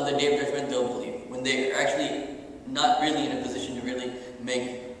on the Day of Judgment they'll believe. When they're actually not really in a position to really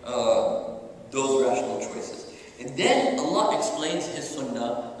make those rational choices. And then Allah explains His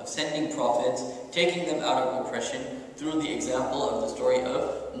sunnah of sending prophets, taking them out of oppression through the example of the story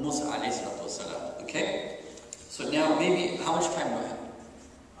of Musa ﷺ. Okay? So now maybe, how much time do I have?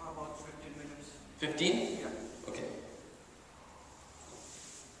 About 15 minutes. 15? Yeah. Okay.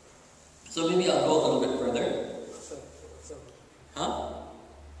 So maybe I'll go a little bit further. Huh?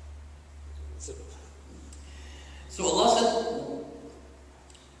 So Allah said,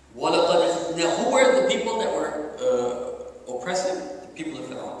 now who were the people that were oppressive? The people of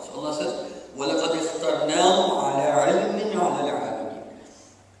Fir'aun. So Allah says, وَلَقَدْ اخْتَرْنَاهُمْ عَلَىٰ عِلْمٍ عَلَى الْعَالَمِينَ.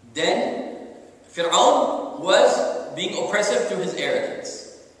 Then Fir'aun was being oppressive to his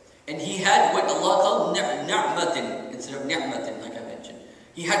arrogance. And he had what Allah called ni'matin instead of ni'matin, like I mentioned.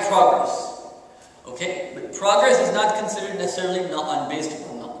 He had progress. Okay? But progress is not considered necessarily based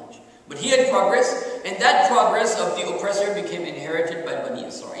upon knowledge. But he had progress, and that progress of the oppressor became inherited by Bani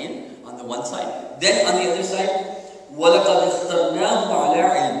Israel on the one side. Then on the other side, وَلَقَدْ اخْتَرْنَاهُمْ عَلَىٰ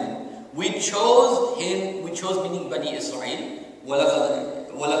عِلْمٍ. We chose him, we chose meaning Bani Israel.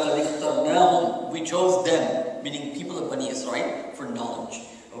 وَلَقَدْ اخْتَرْنَاهُمْ. We chose them, meaning people of Bani Israel, for knowledge.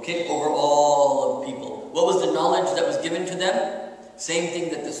 Okay, over all of people. What was the knowledge that was given to them? Same thing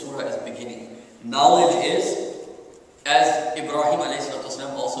that the surah is beginning. Knowledge is, as Ibrahim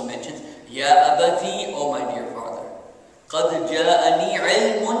ﷺ also mentions, Ya abati, O my dear father, قَدْ جَاءَنِي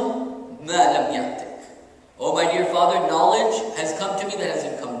عِلْمٌ مَا لَمْ يَأْتِكَ. O my dear father, knowledge has come to me that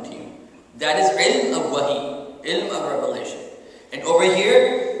hasn't come to you. That is ilm of wahi, ilm of revelation. And over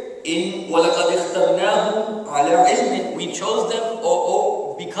here, in وَلَقَدْ اخْتَرْنَاهُمْ عَلَىٰ عِلْمٍ, we chose them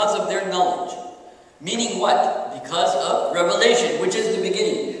because of their knowledge. Meaning what? Because of revelation, which is the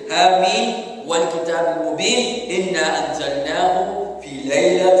beginning. Hameen وَالْكِتَابِ الْمُبِينِ إِنَّا أَنزَلْنَاهُ فِي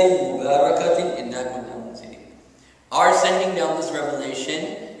لَيْلَةٍ مُبَارَكَةٍ إِنَّا كُنَّا مُنزِلِينَ. Our sending down this revelation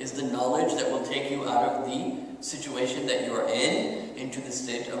is the knowledge that will take you out of the situation that you are in, into the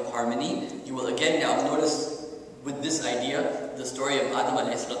state of harmony. You will again now notice with this idea, the story of Adam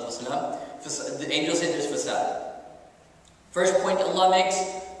alayhi salatu wasalam. The angel said there's fasad. First point Allah makes,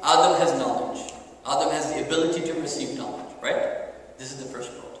 Adam has knowledge. Adam has the ability to receive knowledge, right? This is the first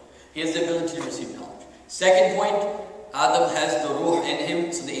point. He has the ability to receive knowledge. Second point, Adam has the ruh in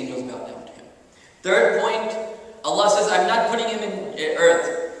him, so the angels bow down to him. Third point, Allah says, I'm not putting him in earth.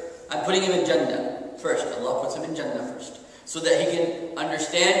 I'm putting him in Jannah first. Allah puts him in Jannah first, so that he can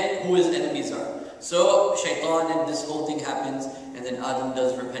understand who his enemies are. So shaitan and this whole thing happens, and then Adam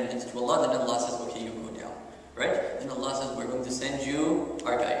does repentance to Allah. Then Allah says, okay, you go down, right? Then Allah says, we're going to send you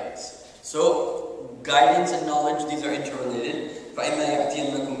our guidance. So guidance and knowledge, these are interrelated.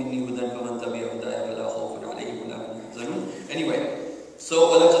 Anyway, so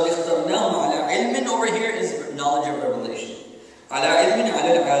وَلَقَدْ اخْتَرْنَاهُمْ عَلَىٰ عِلْمٍ over here is knowledge of revelation. عَلَىٰ عِلْمٍ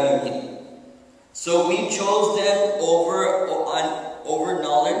عَلَى الْعَالَمِينَ. So we chose them over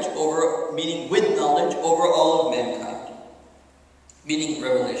knowledge, meaning with knowledge, over all of mankind. Meaning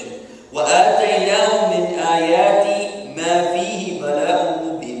revelation. وَآتَيْنَاهُمْ مِنْ آيَاتِ مَا فِيهِ بَلَاءٌ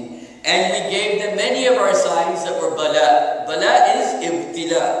مُبِينٌ. And we gave them many of our signs that were bala. Bala is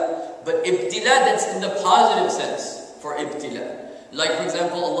ibtila. But ibtila, that's in the positive sense for ibtila. Like for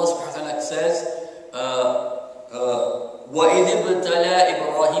example, Allah subhanahu wa ta'ala says, وَإِذِ ابْتَلَى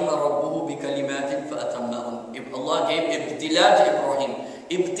إِبْرَاهِيمَ رَبُّهُ بِكَلِمَاتٍ فَأَتَمَّهُنْ. Allah gave ibtila to Ibrahim.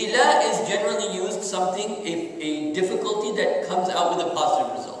 Ibtila is generally used something, a difficulty that comes out with a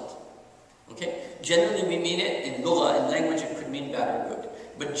positive result. Okay? Generally we mean it in lugha, in language it could mean bad or good.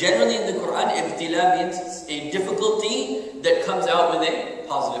 But generally in the Quran, ibtila means a difficulty that comes out with a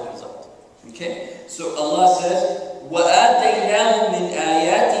positive result. Okay? So Allah says, وَآتَيْنَاهُمْ مِنْ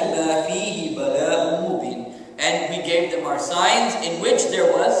آيَاتِ مَا فِيهِ بَلَاءٌ مُبِينٌ. And we gave them our signs in which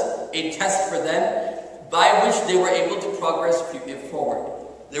there was a test for them by which they were able to progress forward.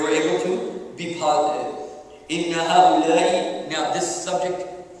 They were able to be positive. إِنَّ هَؤُلَاءِ. Now this subject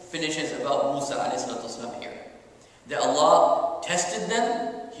finishes about Musa ﷺ here. That Allah tested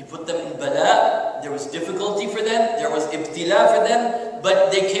them, He put them in bala, there was difficulty for them, there was ibtila for them,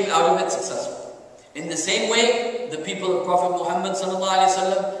 but they came out of it successful. In the same way, the people of Prophet Muhammad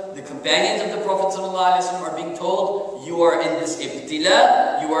ﷺ, the companions of the Prophet ﷺ are being told, you are in this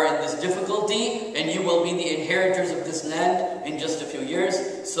ibtila, you are in this difficulty, and you will be the inheritors of this land in just a few years.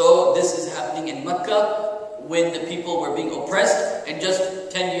 So this is happening in Mecca, when the people were being oppressed, and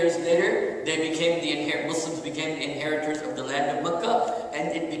just 10 years later, Muslims became the inheritors of the land of Mecca,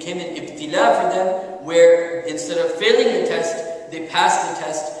 and it became an ibtila for them, where instead of failing the test, they passed the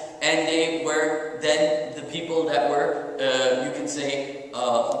test, and they were then the people that were, you can say,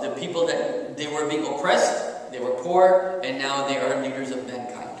 the people that they were being oppressed, they were poor, and now they are leaders of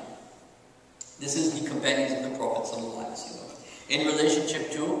mankind. This is the companions of the Prophet ﷺ in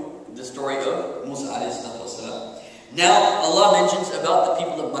relationship to the story of Musa ﷺ. Now Allah mentions about the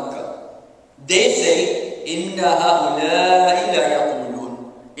people of Makkah. They say, "Inna ha'ulai la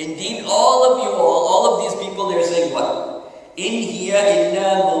yaqulun." Indeed, all of these people, they're saying what? "In hiya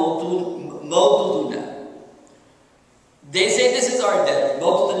illa mawtuduna." They say this is our death.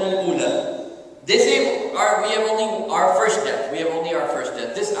 Mawtuduna al-ula. They say we have only our first death. We have only our first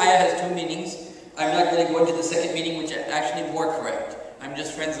death. This ayah has two meanings. I'm not going to go into the second meaning, which is actually more correct. I'm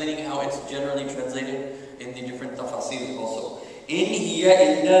just translating how it's generally translated in the different tafasirs also. إِنْ هِيَ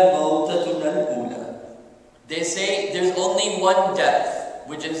إِلَّا مَوْتَتُنَا الْأُولَى. They say there's only one death,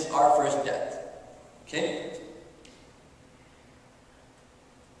 which is our first death. Okay?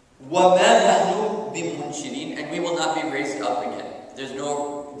 وَمَا نَحْنُ بِمُنْشِرِينَ. And we will not be raised up again. There's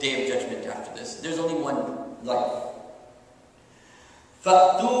no day of judgment after this. There's only one life.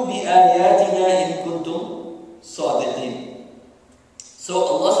 فَأْتُوا بِآيَاتِنَا إِن كُنْتُمْ صَادِقِينَ. So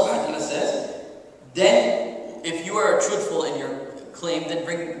Allah subhanahu wa ta'ala says, then if you are truthful in your claim, then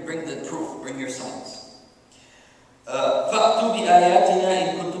bring the proof, bring your signs. فَأْتُوا بِآيَاتِنَا إِن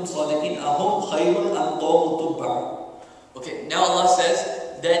كُنْتُمْ صَادِقِينَ أَهُمْ خَيْرٌ أَمْ قَوْمُ تُبَّعٌ. Okay, now Allah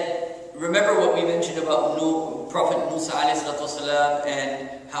says that, remember what we mentioned about Prophet Musa ﷺ and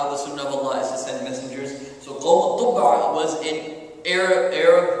how the Sunnah of Allah is to send messengers. So Qawm Tubba was an Arab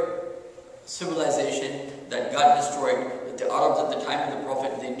civilization that got destroyed. The Arabs at the time of the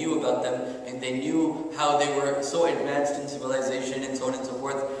Prophet, they knew about them and they knew how they were so advanced in civilization and so on and so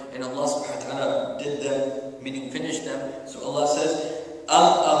forth. And Allah subhanahu wa ta'ala did them, meaning finished them. So Allah says,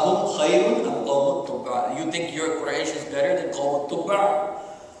 أَهُمْ خَيْرٌ أَمْ قَوْمُ تُبَّعٌ. You think your Quraysh is better than Qawm Tubba?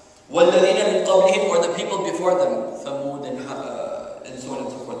 وَالَّذِينَ مِنْ قَبْلِهِمْ, or the people before them, Thamud and so on and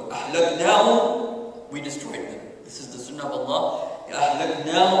so forth. أَحْلَكْنَاهُمْ, we destroyed them. This is the Sunnah of Allah.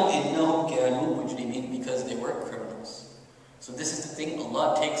 أَحْلَكْنَاهُمْ إِنَّهُمْ كَانُوا مُجْرِمِينَ, because they were criminals. So this is the thing,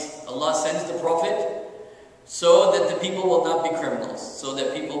 Allah sends the Prophet so that the people will not be criminals, so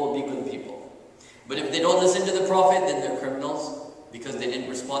that people will be good people. But if they don't listen to the Prophet, then they're criminals, because they didn't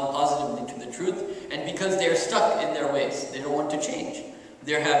respond positively to the truth, and because they're stuck in their ways. They don't want to change.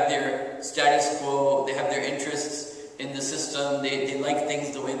 They have their status quo, they have their interests in the system, they like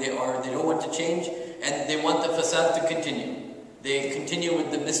things the way they are, they don't want to change, and they want the fasad to continue. They continue with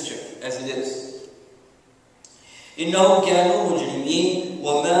the mischief as it is. إِنَّهُمْ كَانُوا مُجْرِمِينَ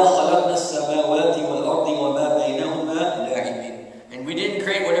وَمَا خَلَقْنَا السَّمَاوَاتِ وَالْأَرْضِ وَمَا بَيْنَهُمَا لَاعِبِينَ. And we didn't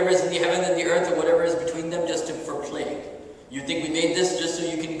create whatever is in the heaven and the earth or whatever is between them just for play. You think we made this just so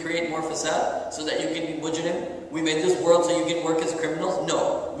you can create more fasad? So that you can be mujrim? We made this world so you can work as criminals?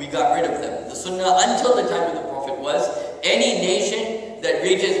 No, we got rid of them. The sunnah until the time of the Prophet was, any nation that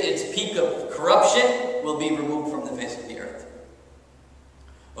reaches its peak of corruption will be removed from the face of the earth.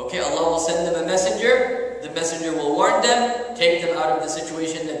 Okay, Allah will send them a messenger. The messenger will warn them, take them out of the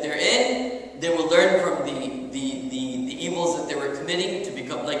situation that they're in. They will learn from the evils that they were committing to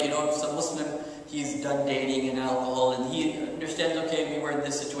become, like, if some Muslim, he's done dating and alcohol, and he understands, okay, we were in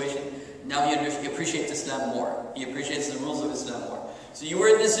this situation. Now he appreciates Islam more. He appreciates the rules of Islam more. So you were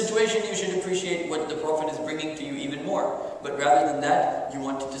in this situation, you should appreciate what the Prophet is bringing to you even more. But rather than that, you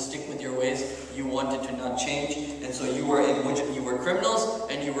wanted to stick with your ways, you wanted to not change, and so you were criminals,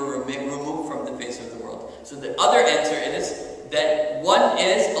 and you were removed from the face of the world. So the other answer is that one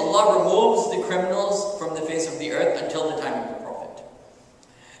is Allah removes the criminals from the face of the earth until the time of the Prophet.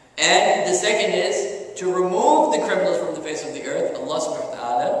 And the second is to remove the criminals from the face of the earth. Allah subhanahu wa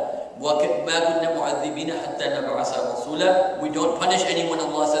ta'ala, we don't punish anyone,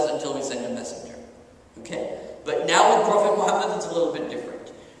 Allah says, until we send a messenger. Okay? But now with Prophet Muhammad, it's a little bit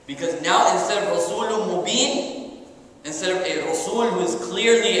different. Because now instead of Rasulun Mubin, instead of a Rasul who is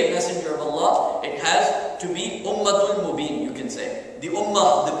clearly a messenger of Allah, it has to be Ummatul Mubin, you can say. The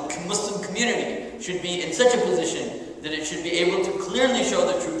Ummah, the Muslim community, should be in such a position that it should be able to clearly show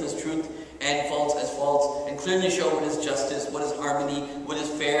the truth as truth and false as false, and clearly show what is justice, what is harmony, what is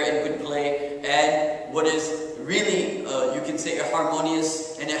fair and good play, and what is really, you can say, a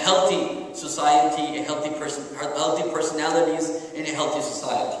harmonious and a healthy society, a healthy personalities in a healthy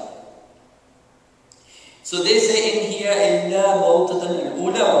society. So they say in here, إِلَّا مَوْتَةً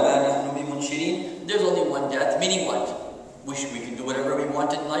الْأُولَى وَمَا نَحْنُ بِمُنْشِرِينَ. There's only one death, meaning what? We can do whatever we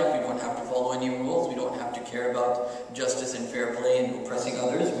want in life. We don't have to follow any rules. We don't have to care about justice and fair play and oppressing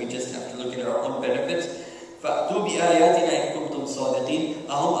others. We just have to look at our own benefits. فَأْتُوا بِآيَاتِنَا إِن كُنتُمْ صَادِقِينَ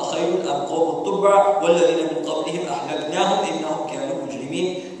أَهُمْ خَيْرٌ أَمْ قَوْمُ تُبَّعٌ وَالَّذِينَ مِنْ قَبْلِهِمْ أَهْلَكْنَاهُمْ إِنَّهُمْ كَانُوا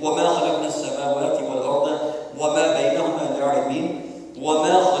مُجْرِمِينَ وَمَا خَلَقْنَا السَّمَاوَاتِ وَالْأَرْضَ وَمَا بَيْنَهُمَا لَاعِبِينَ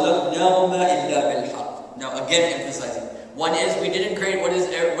وَمَا خَلَقْنَاهُمَا إِلَّا بِالْحَقِّ. Now again emphasizing. One is we didn't create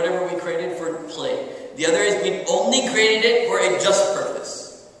whatever we created for play. The other is we only created it for a just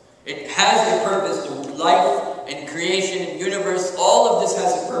purpose. It has a purpose. The life and creation and universe, all of this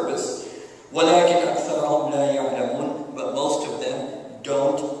has a purpose. وَلَكِنْ أَكْثَرَهُمْ لَا يَعْلَمُونَ. But most of them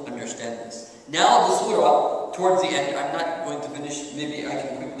don't understand this. Now the surah, towards the end, I'm not going to finish, maybe I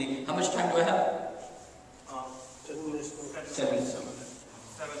can quickly. How much time do I have? 10 minutes. 7 minutes.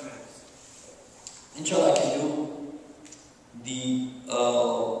 7 minutes. Inshallah I can do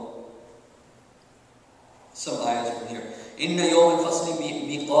some ayahs from here. إِنَّ يَوْمَ الْفَصْلِ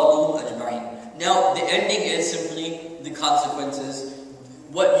مِيقَاتُهُمْ أَجْمَعِينَ. Now the ending is simply the consequences.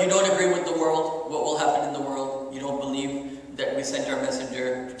 What you don't agree with the world, what will happen in the world. You don't believe that we sent our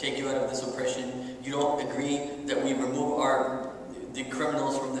messenger to take you out of this oppression. You don't agree that we remove the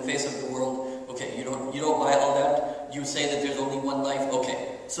criminals from the face of the world. Okay, you don't buy all that. You say that there's only one life.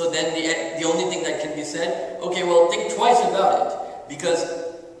 Okay, so then the only thing that can be said, okay, well, think twice about it, because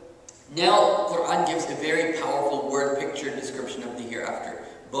now Quran gives a very powerful word picture description of the hereafter,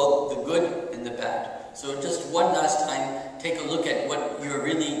 both the good and the bad. So just one last time, take a look at what you're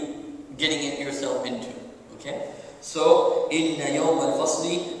really getting yourself into. Okay? So, إِنَّ يَوْمَ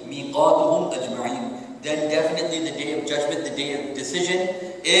الْفَصْلِ مِيقَاتُهُمْ أَجْمَعِينَ. Then definitely the day of judgment, the day of decision,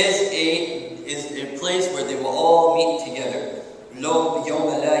 is a place where they will all meet together.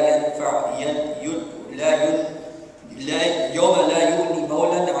 يَوْمَ لَا يُغْنِي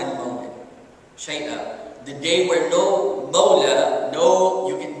مَوْلًا عَنْ مَوْلٍ شَيْئًا. The day where no mawla,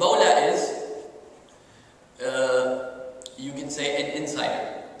 mawla is, you can say an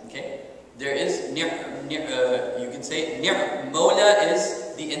insider. Okay? There is, you can say, mawla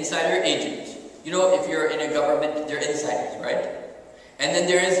is the insider agent. You know, if you're in a government, they're insiders, right? And then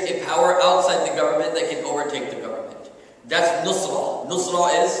there is a power outside the government that can overtake the government. That's nusra.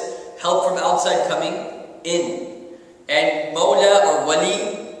 Nusra is help from outside coming in. And mawla or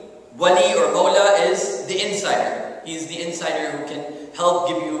wali or mawla is the insider. He's the insider who can help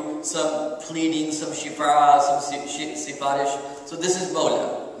give you some pleading, some shifa, some sifarish. So this is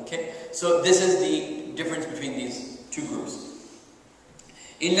mawla. Okay? So this is the difference between these two groups.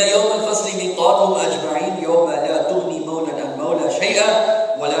 إِنَّ يَوْمَ الْفَصْلِ مِيقَاتُهُمْ أَجْمَعِينَ يَوْمَ لَا تُغْنِي مَوْلًا عَنْ مَوْلًا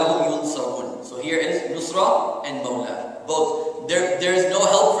شَيْئًا وَلَا هُمْ يُنصَرُونَ. So here is nusra and mawla. Both. There is no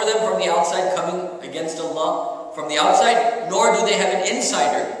help for them from the outside coming against Allah from the outside, nor do they have an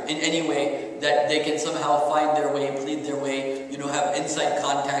insider in any way that they can somehow find their way, plead their way, have inside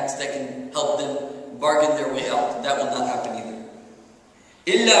contacts that can help them bargain their way out. That will not happen either.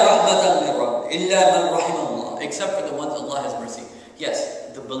 إِلَّا رَحْمَةً مِنْ رَبِّ إِلَّا مَنْ رَحِمَ اللَّهِ. Except for the ones Allah has mercy.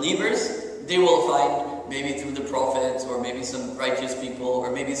 Yes, the believers, they will find maybe through the prophets, or maybe some righteous people,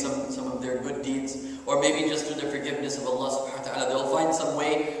 or maybe some of their good deeds, or maybe just through the forgiveness of Allah subhanahu wa ta'ala, they'll find some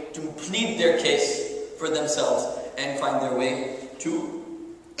way to plead their case for themselves and find their way to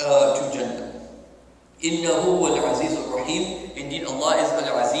Jannah. إِنَّهُ وَالْعَزِيزُ الرَّحِيمُ. Indeed, Allah is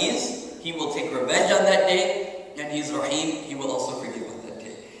Al-Aziz. He will take revenge on that day, and He is Rahim. He will also forgive on that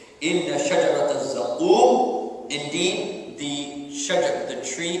day. إِنَّ شَجَرَةَ الزَّقُومِ. Indeed, the shajar, the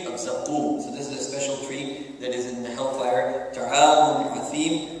tree of zaqum. So this is a special tree that is in the hellfire. Ta'amun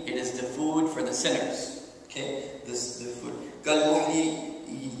athim. It is the food for the sinners. Okay, this is the food. كالمحل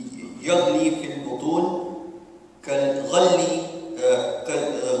يغلي في البطون كالغلي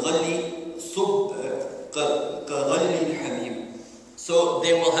كغلي الحميم. So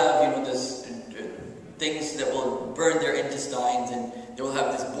they will have, this things that will burn their intestines, and they will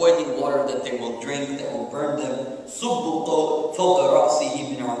have this boiling water that they will drink that will burn them. صُبُّ فَوْقَ رَأْسِهِ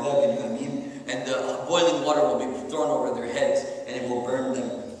مِنْ عَذَابِ الْحَمِيمِ. And the boiling water will be thrown over their heads, and it will burn them.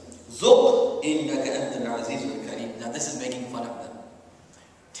 ذُقْ إِنَّكَ أَنْتَ الْعَزِيزُ الْكَرِيمُ. Now this is making fun of them.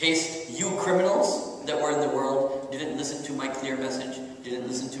 Taste, you criminals that were in the world, didn't listen to my clear message, didn't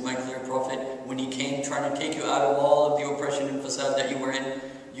listen to my clear prophet. When he came trying to take you out of all of the oppression and fasad that you were in,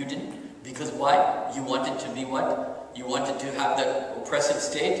 you didn't. Because why? You wanted to be what? You wanted to have that oppressive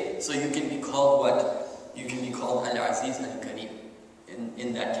state, so you can be called what? You can be called Al-Aziz Al-Kareem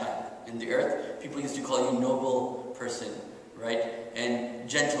in that time. In the earth, people used to call you noble person, right? And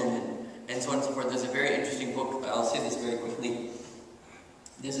gentleman, and so on and so forth. There's a very interesting book, I'll say this very quickly.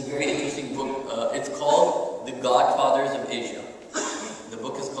 There's a very interesting book, it's called The Godfathers of Asia. The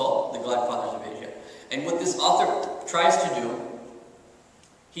book is called The Godfathers of Asia. And what this author tries to do,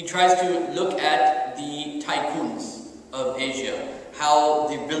 he tries to look at the tycoons of Asia, how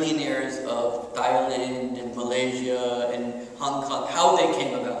the billionaires of Thailand and Malaysia and Hong Kong, how they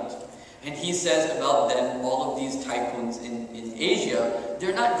came about. And he says about them, all of these tycoons in Asia,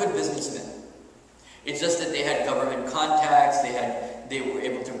 they're not good businessmen. It's just that they had government contacts, they were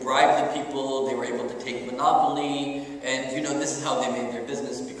able to bribe the people, they were able to take monopoly, and this is how they made their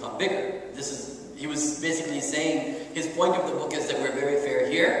business become bigger. He was basically saying, his point of the book is that we're very fair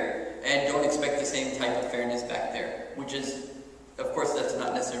here, and don't expect the same type of fairness back there. Which is, of course, that's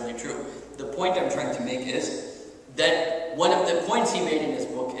not necessarily true. The point I'm trying to make is that one of the points he made in his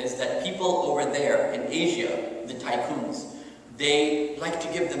book is that people over there in Asia, the tycoons, they like to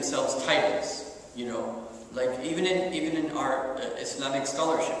give themselves titles. Like even in our Islamic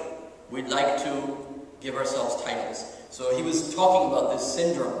scholarship, we'd like to give ourselves titles. So he was talking about this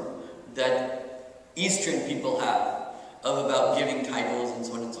syndrome that Eastern people have of about giving titles and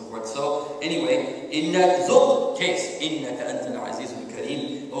so on and so forth. So anyway, إِنَّكَ ذُقْ taste. إِنَّكَ أَنْتَ الْعَزِيزُ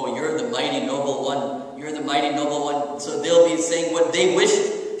الْكَرِيمُ. Oh, you're the mighty noble one. You're the mighty noble one. So they'll be saying what they wish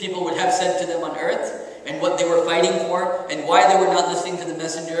people would have said to them on earth, and what they were fighting for, and why they were not listening to the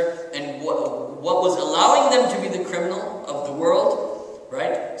messenger, and what was allowing them to be the criminal of the world,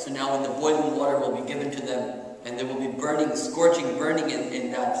 right? So now when the boiling water will be given to them, and they will be burning, scorching, burning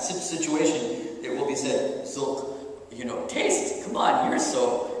in that situation, it will be said, Zulq, you know, taste, come on, you're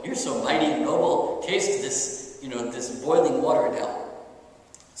so mighty and noble, taste this, you know, this boiling water now.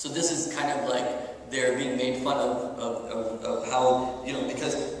 So this is kind of like they're being made fun of how, you know,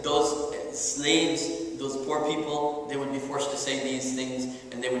 because those slaves, those poor people, they would be forced to say these things,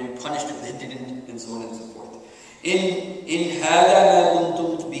 and they would be punished if they didn't, and so on and so forth. In hada ma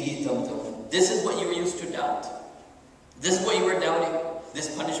kuntum bihi tamtarun. This is what you were used to doubt. This is what you were doubting.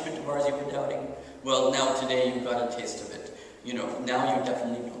 This punishment of ours you were doubting. Well, now today you got a taste of it. You know, now you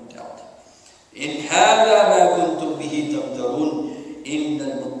definitely don't doubt. In hada ma kuntum bihi tamtarun.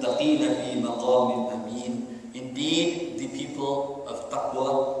 Innal muttaqina fi maqamin amin. Indeed, the people of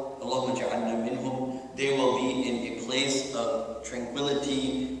taqwa, Allahumma ja'alna minhum, they will be in a place of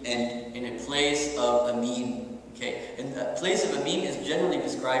tranquility and in a place of amin. Okay, and the place of amin is generally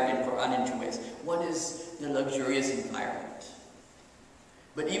described in Quran in two ways. One is the luxurious environment.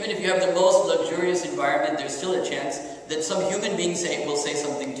 But even if you have the most luxurious environment, there's still a chance that some human being will say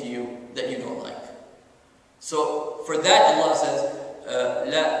something to you that you don't like. So for that, Allah says,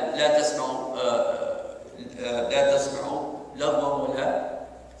 لا تسمعوا لغوا ولا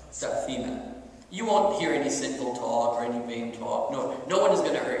تأثيما. You won't hear any sinful talk or any vain talk. No one is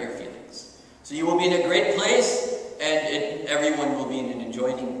going to hurt your feelings. So you will be in a great place, and everyone will be in an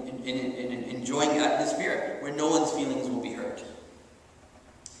enjoying atmosphere where no one's feelings will be hurt.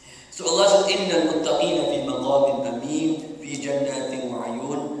 So Allah says, إِنَّ الْمُتَّقِينَ فِي مَقَامٍ أَمِينٍ فِي جَنَّاتٍ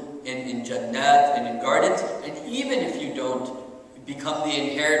وَعَيُونٍ, in Jannat and in gardens. And even if you don't become the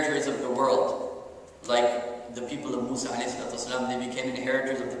inheritors of the world, like the people of Musa ﷺ, they became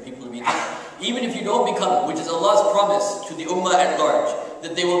inheritors of the people of Egypt. Even if you don't become, which is Allah's promise to the ummah at large,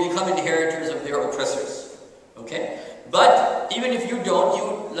 that they will become inheritors of their oppressors. Okay? But even if you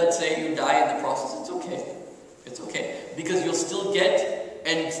don't, let's say you die in the process, it's okay. It's okay. Because you'll still get,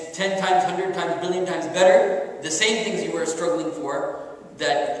 and 10 times, 100 times, billion times better, the same things you were struggling for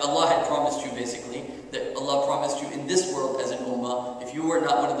that Allah had promised you, basically, that Allah promised you in this world as an ummah. If you were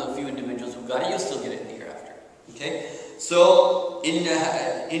not one of the few individuals who got it, you'll still get it in the hereafter. Okay? So, in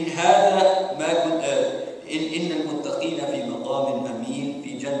hada ma kun إن المتقين في مقام أمين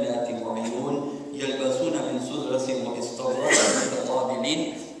في جنات وعيون يلبسون من سدرة وإستبرق متقابلين,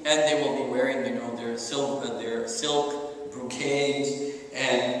 and they will be wearing, you know, their silk brocades,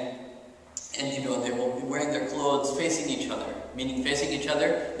 and you know, they will be wearing their clothes facing each other, meaning facing each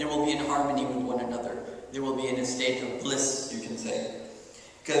other. They will be in harmony with one another. They will be in a state of bliss, you can say.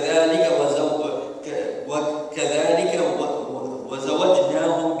 كذلك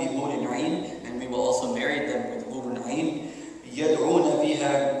وزوجناهم بحور عين, and we will also marry them with حور عين يدعون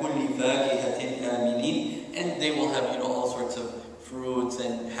فيها بكل فاكهة آمنين, and they will have, you know, all sorts of fruits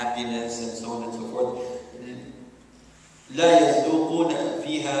and happiness and so on and so forth. لا يذوقون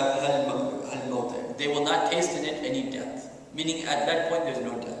فيها الموت, they will not taste in it any death, meaning at that point there's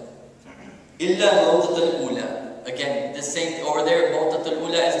no death. إلا موتة الأولى. Again, the same over there, موتة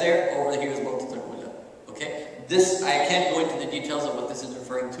الأولى is there, over here is موتة الأولى. Okay? This, I can't go into the details of what this is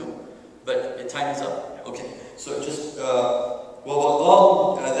referring to, but time is up. Okay, so just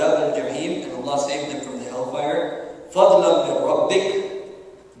وَوَقَاهُمْ عَذَابَ الْجَحِيمِ, and Allah saved them from the hellfire. فَضْلًا مِنْ رَبِّكَ,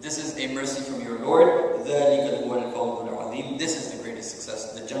 this is a mercy from your Lord. ذَلِكَ هُوَ الْفَوْزُ الْعَظِيمُ, this is the greatest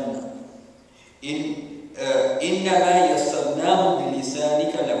success, the Jannah. إِنَّمَا يَسَّرْنَاهُ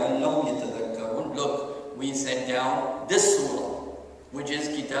بِلِسَانِكَ لَعَلَّهُمْ يَتَذَكَّرُونَ. Look, we sent down this surah, which is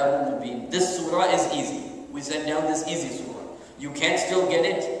Kitab Mubin. This surah is easy. We sent down this easy surah. You can't still get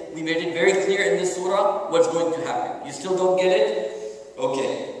it. We made it very clear in this surah what's going to happen. You still don't get it?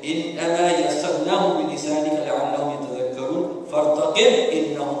 Okay. إِنَّمَا يَسَّرْنَاهُ بِلِسَانِكَ لَعَلَّهُمْ يَتَذَكَّرُونَ فَارْتَقِبْ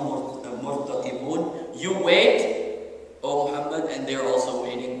إِنَّهُمْ مُرْتَقِبُونَ. You wait, O Muhammad, and they're also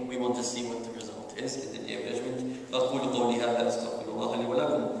waiting. We will just see what the result is in the Day of Judgment. أقول قولي هذا أستغفر الله لي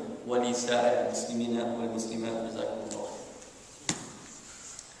ولكم ولسائر المسلمين والمسلمات.